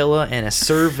tortilla and a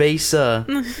cerveza,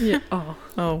 yeah.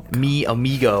 Oh. mi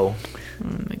amigo.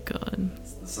 Oh my god.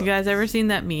 You guys ever seen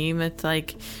that meme? It's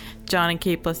like John and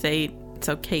Kate plus 8.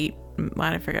 So Kate,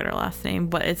 I forget her last name,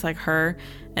 but it's like her,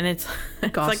 and it's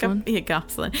Gosselin? like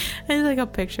Gosselin. And it's like a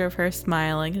picture of her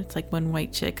smiling. It's like when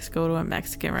white chicks go to a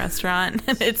Mexican restaurant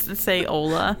and it's to say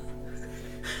hola.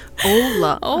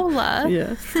 Hola.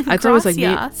 Yeah. It's always like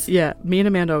Gracias. me and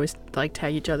Amanda always like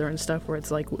tag each other and stuff where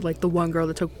it's like the one girl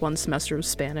that took one semester of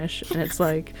Spanish and it's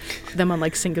like them on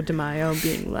like Cinco de Mayo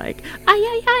being like ay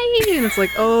ay ay and it's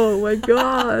like, oh my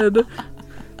god,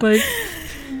 like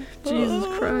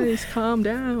Jesus Christ, calm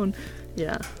down.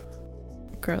 Yeah.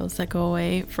 Girls that go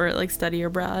away for like study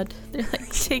abroad, they're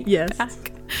like, take Yes. it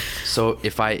back. So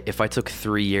if I took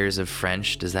 3 years of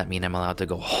French, does that mean I'm allowed to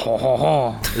go ho ho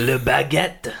ho le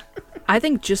baguette? I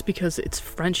think just because it's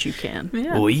French you can.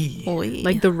 Yeah. Oui. Oui.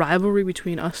 Like the rivalry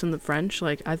between us and the French,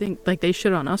 like I think like they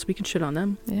shit on us, we can shit on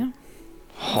them. Yeah.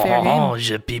 Ho Fair ho, game.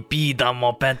 je pipi dans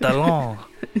mon pantalon.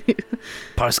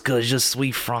 Parce que je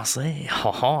suis français.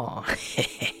 Ho ho.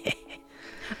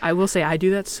 I will say I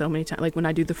do that so many times. Like when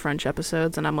I do the French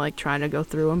episodes and I'm like trying to go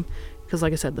through them, because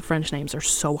like I said, the French names are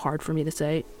so hard for me to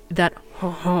say. That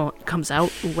comes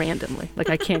out randomly. Like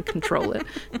I can't control it,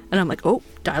 and I'm like, oh,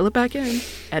 dial it back in,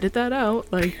 edit that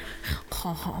out. Like,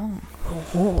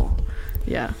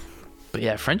 yeah. But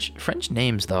yeah, French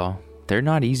names though, they're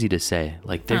not easy to say.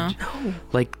 Like they're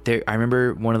I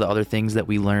remember one of the other things that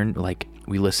we learned, like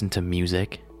we listened to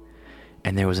music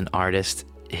and there was an artist,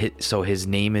 so his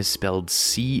name is spelled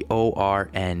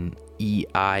Corneille,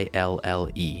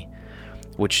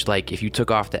 which like if you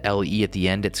took off the LE at the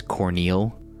end, it's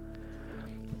Corneille,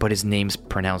 but his name's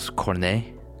pronounced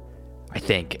Corneille. I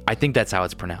think that's how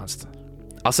it's pronounced.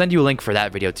 I'll send you a link for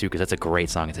that video too, because that's a great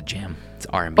song. It's a jam. It's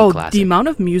R&B classic. The amount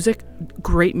of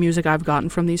great music I've gotten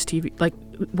from these TV, like,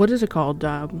 what is it called?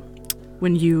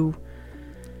 When you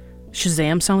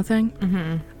Shazam something?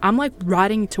 Mm-hmm. I'm like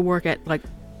riding to work at like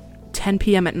 10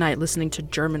 p.m. at night listening to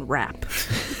German rap.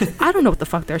 I don't know what the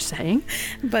fuck they're saying.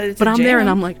 But I'm there and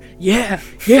I'm like, yeah.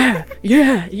 I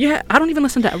don't even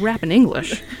listen to rap in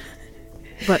English.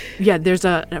 But yeah, there's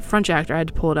a French actor. I had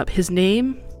to pull it up. His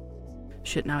name...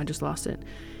 Shit, now I just lost it.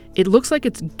 It looks like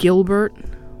it's Gilbert.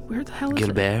 Where the hell is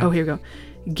Gilbert. it? Oh, here we go.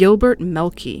 Gilbert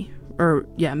Melki. Or,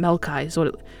 yeah, Melki is what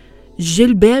it...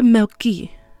 Gilbert Melki.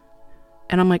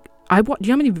 And I'm like, do you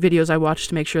know how many videos I watched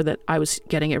to make sure that I was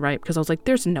getting it right? Because I was like,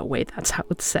 there's no way that's how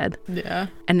it's said. Yeah.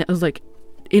 And it was like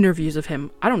interviews of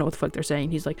him. I don't know what the fuck they're saying.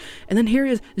 He's like, and then here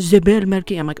is Gilbert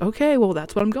Melki. I'm like, okay, well,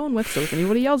 that's what I'm going with. So if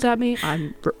anybody yells at me,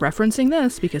 I'm referencing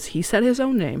this because he said his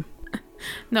own name.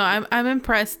 No, I'm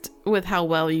impressed with how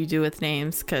well you do with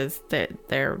names because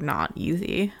they're not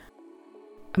easy.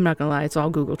 I'm not gonna lie, it's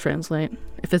all Google Translate.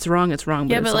 If it's wrong, it's wrong.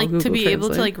 Yeah, but like all Google to be able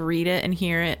to Translate. like read it and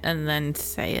hear it and then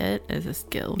say it is a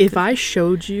skill. If I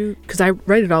showed you, because I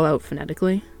write it all out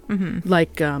phonetically,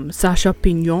 like Sacha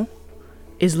Pignon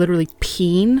is literally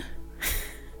peen.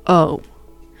 Oh,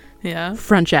 yeah,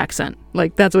 French accent.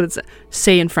 Like that's what it's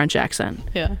say in French accent.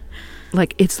 yeah.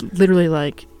 Like it's literally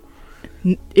like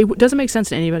it doesn't make sense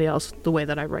to anybody else the way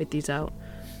that I write these out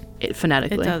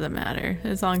phonetically. It doesn't matter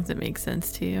as long as it makes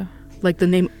sense to you. Like the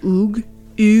name Hugues,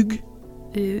 Ew.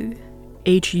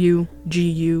 Hugues.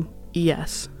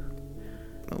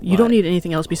 You don't need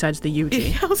anything else besides the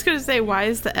UG. I was gonna say, why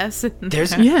is the S in there?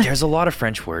 There's a lot of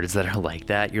French words that are like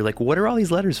that. You're like, what are all these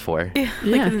letters for?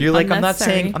 Yeah. You're like, I'm not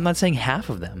unnecessary. saying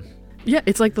half of them. Yeah,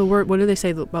 it's like the word. What do they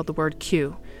say about the word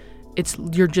Q? It's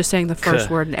you're just saying the first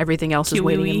word and everything else is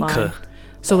waiting in line.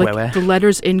 So like the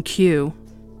letters in Q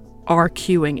are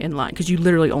queuing in line because you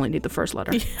literally only need the first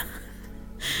letter. Yeah.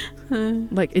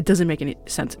 Like it doesn't make any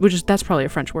sense. That's probably a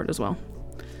French word as well.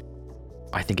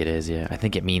 I think it is. Yeah, I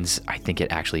think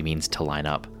it actually means to line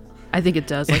up. I think it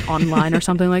does, like online or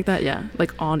something like that. Yeah,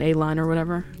 like on a line or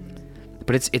whatever.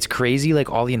 But it's crazy, like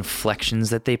all the inflections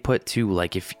that they put to,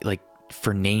 like if like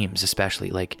for names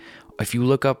especially, like if you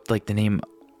look up like the name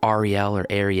Ariel or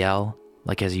Ariel,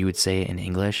 like as you would say it in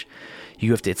English,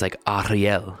 you have to. It's like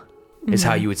Ariel, is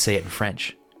how you would say it in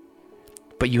French.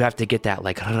 But you have to get that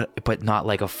like, but not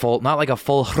like a full,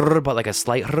 but like a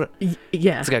slight.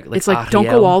 Yeah, it's like don't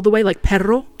go all the way like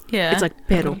perro. Yeah, it's like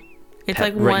perro. It's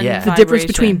like right, one. yeah. The difference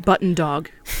between button dog,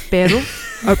 perro,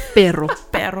 or perro.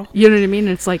 Perro. You know what I mean?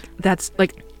 It's like that's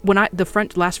like when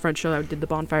last French show I did, the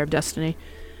Bonfire of Destiny.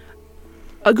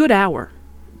 A good hour,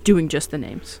 doing just the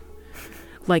names,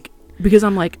 like. Because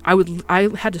I'm like, I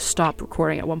had to stop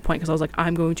recording at one point because I was like,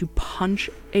 I'm going to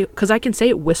punch because I can say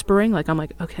it whispering. Like, I'm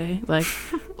like, okay, like,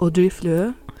 Audrey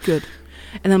Fleur, good.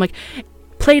 And then I'm like,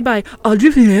 played by Audrey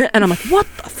Fleur. And I'm like, what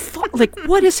the fuck? Like,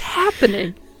 what is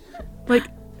happening? Like,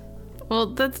 well,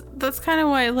 that's kind of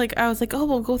why, like, I was like, oh,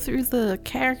 we'll go through the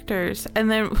characters.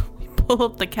 And then we pull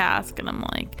up the cast and I'm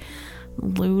like,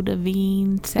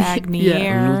 Ludivine,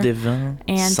 Sagnier,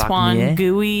 Antoine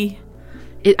Gouy.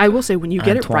 I will say when you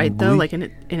get it right though, like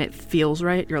and it feels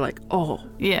right, you're like, oh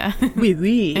yeah,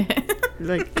 oui.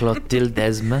 Like Clotilde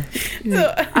Desma.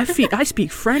 I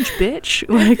speak French, bitch.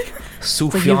 Like,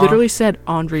 like you literally said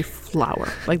Andre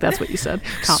Flower. Like that's what you said.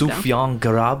 Calm down. Soufiane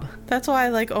Garab. That's why I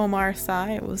like Omar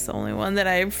Sy. It was the only one that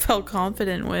I felt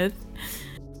confident with.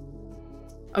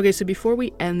 Okay, so before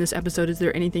we end this episode, is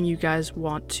there anything you guys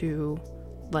want to,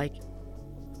 like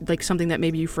something that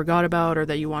maybe you forgot about or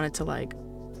that you wanted to, like,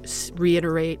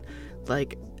 reiterate?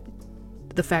 Like,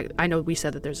 the fact, I know we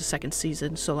said that there's a second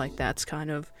season, so, like, that's kind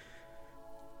of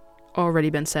already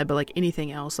been said, but, like,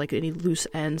 anything else, like, any loose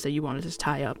ends that you wanted to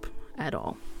tie up at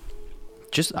all?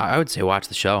 Just, I would say watch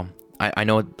the show. I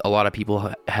know a lot of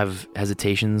people have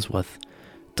hesitations with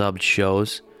dubbed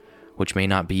shows, which may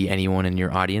not be anyone in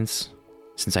your audience,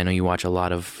 since I know you watch a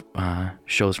lot of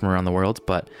shows from around the world,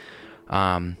 but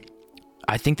I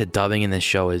think the dubbing in this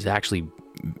show is actually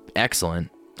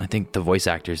excellent. I think the voice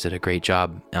actors did a great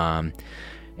job, and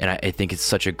I think it's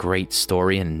such a great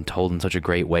story and told in such a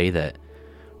great way that,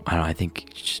 I don't know, I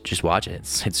think just watch it.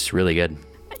 It's really good.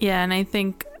 Yeah, and I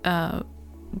think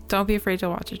don't be afraid to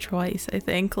watch it twice. I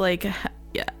think, like,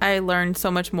 I learned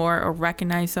so much more or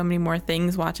recognized so many more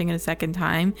things watching it a second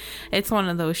time. It's one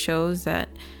of those shows that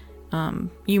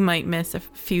you might miss a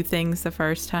few things the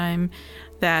first time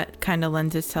that kind of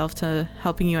lends itself to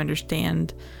helping you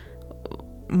understand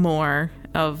more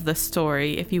of the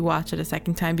story if you watch it a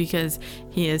second time, because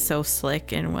he is so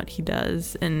slick in what he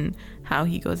does and how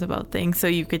he goes about things. So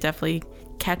you could definitely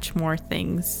catch more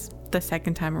things the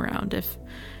second time around if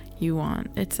you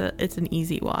want. It's an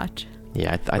easy watch.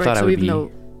 Yeah, I thought I would be...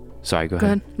 Sorry, go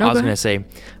ahead. No, I was going to say,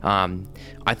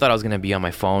 I thought I was going to be on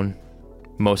my phone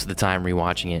most of the time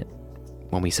rewatching it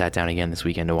when we sat down again this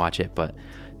weekend to watch it, but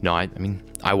no, I mean,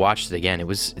 I watched it again.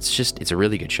 It's a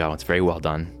really good show. It's very well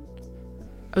done.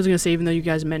 I was gonna say, even though you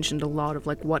guys mentioned a lot of,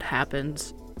 like, what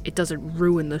happens, it doesn't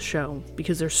ruin the show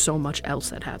because there's so much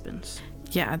else that happens.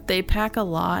 Yeah, they pack a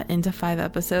lot into 5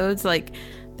 episodes. Like,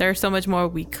 there's so much more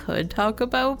we could talk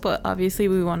about, but obviously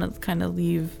we want to kind of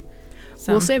leave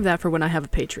some... We'll save that for when I have a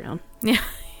Patreon. Yeah.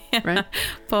 Right?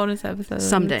 Bonus episodes.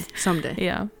 Someday.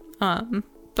 Yeah.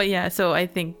 But yeah, so I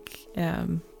think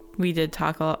we did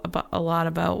talk a lot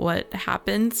about what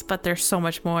happens, but there's so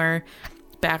much more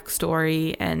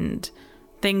backstory and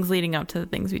things leading up to the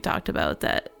things we talked about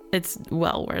that it's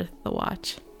well worth the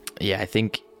watch. Yeah, I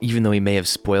think even though we may have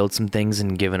spoiled some things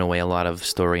and given away a lot of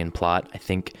story and plot, I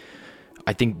think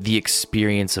the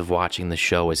experience of watching the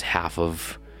show is half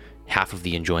of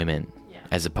the enjoyment,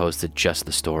 as opposed to just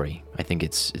the story. I think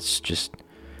it's just,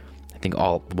 I think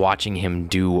all watching him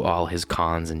do all his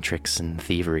cons and tricks and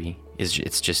thievery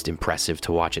it's just impressive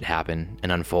to watch it happen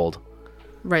and unfold.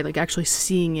 Right, like actually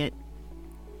seeing it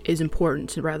is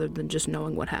important rather than just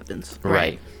knowing what happens.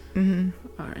 Right. Mm-hmm.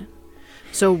 All right.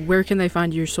 So where can they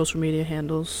find your social media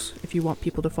handles if you want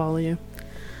people to follow you?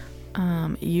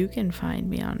 You can find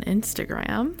me on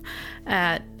Instagram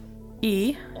at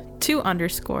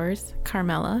 _Carmela,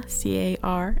 CARMELA.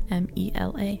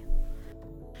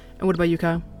 And what about you,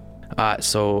 Kyle?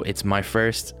 So it's my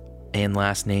first and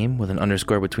last name with an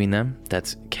underscore between them.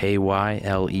 That's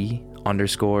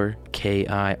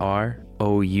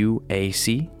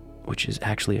KYLE_KIROUAC, which is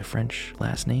actually a French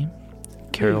last name.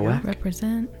 Kerouac.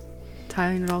 Represent.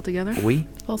 Tying it all together. Oui.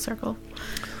 Full circle.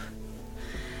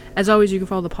 As always, you can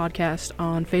follow the podcast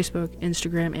on Facebook,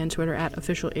 Instagram, and Twitter at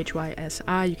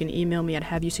officialHYSI. You can email me at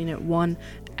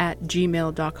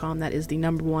haveyouseenit1@gmail.com. That is the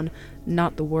number 1,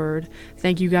 not the word.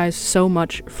 Thank you guys so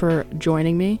much for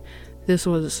joining me. This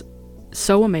was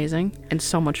so amazing and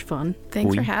so much fun.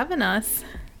 Thanks for having us.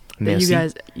 You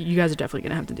guys are definitely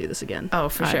gonna have to do this again. Oh,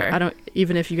 for sure. I don't,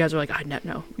 even if you guys are like,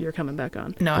 no, you're coming back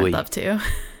on. No, I'd love to.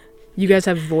 You guys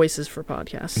have voices for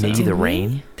podcasts. So. Maybe The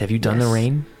Rain. Have you done The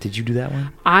Rain? Did you do that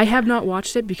one? I have not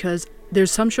watched it because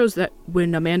there's some shows that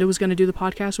when Amanda was going to do the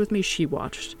podcast with me, she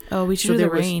watched. Oh, we should do The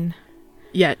Rain.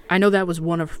 Yeah, I know that was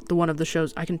one of the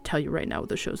shows. I can tell you right now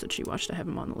the shows that she watched. I have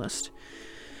them on the list.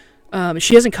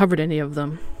 She hasn't covered any of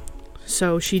them.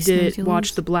 So she did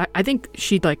watch the Black... I think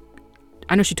she, like...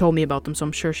 I know she told me about them, so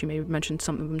I'm sure she may have mentioned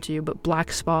some of them to you. But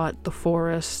Black Spot, The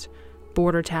Forest,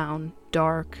 Border Town,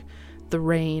 Dark... The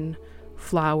Rain,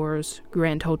 Flowers,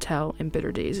 Grand Hotel, and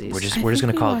Bitter Daisies. We're just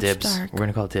gonna call it dibs. Dark. We're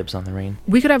gonna call it dibs on The Rain.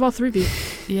 We could have all 3 of you.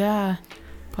 Yeah,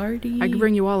 party. I could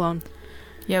bring you all on.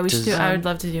 Yeah, we should do. I would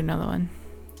love to do another one,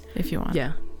 if you want.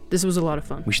 Yeah, this was a lot of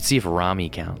fun. We should see if Rami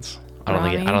counts. I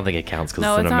don't think it counts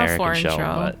because it's an American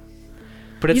show.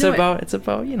 But it's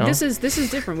about you know. This is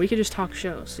different. We could just talk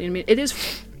shows. You know what I mean? It is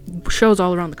shows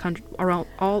all around the country,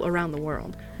 all around the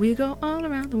world. We go all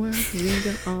around the world. We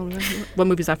go all around the world. What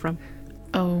movie is that from?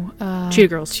 Oh, Cheetah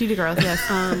Girls. Cheetah Girls, yes.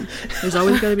 There's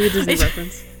always got to be a Disney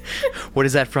reference. What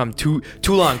is that from? Too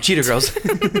long, Cheetah Girls.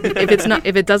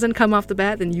 If it doesn't come off the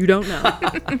bat, then you don't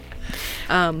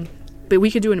know. But we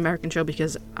could do an American show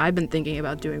because I've been thinking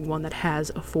about doing one that has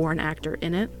a foreign actor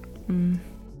in it.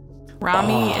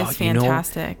 Rami is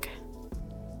fantastic.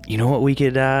 You know what we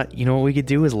could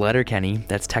do is Letterkenny.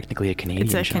 That's technically a Canadian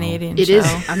show. It's a Canadian It show. is.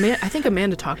 I think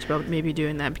Amanda talked about maybe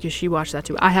doing that because she watched that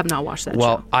too. I have not watched that show.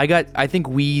 Well, I think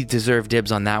we deserve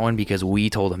dibs on that one because we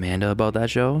told Amanda about that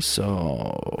show.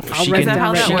 So she can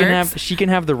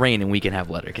have the rain and we can have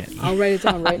Letterkenny. I'll write it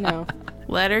down right now.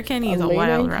 Letterkenny is a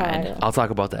wild ride. I'll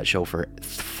talk about that show for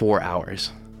 4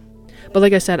 hours. But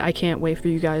like I said, I can't wait for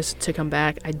you guys to come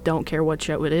back. I don't care what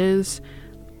show it is.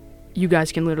 You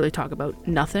guys can literally talk about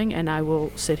nothing, and I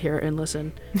will sit here and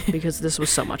listen because this was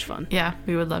so much fun. Yeah,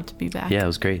 we would love to be back. Yeah, it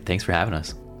was great. Thanks for having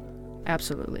us.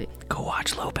 Absolutely. Go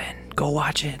watch Lupin. Go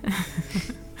watch it.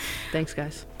 Thanks,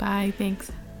 guys. Bye.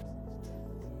 Thanks.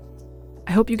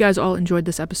 I hope you guys all enjoyed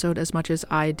this episode as much as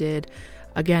I did.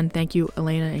 Again, thank you,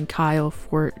 Elena and Kyle,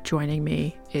 for joining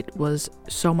me. It was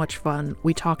so much fun.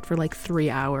 We talked for like 3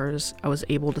 hours. I was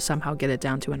able to somehow get it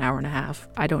down to an hour and a half.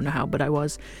 I don't know how, but I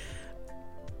was.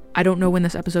 I don't know when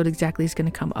this episode exactly is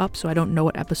going to come up, so I don't know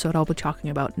what episode I'll be talking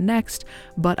about next,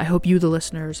 but I hope you, the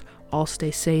listeners, all stay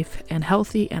safe and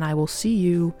healthy, and I will see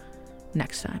you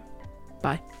next time.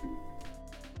 Bye.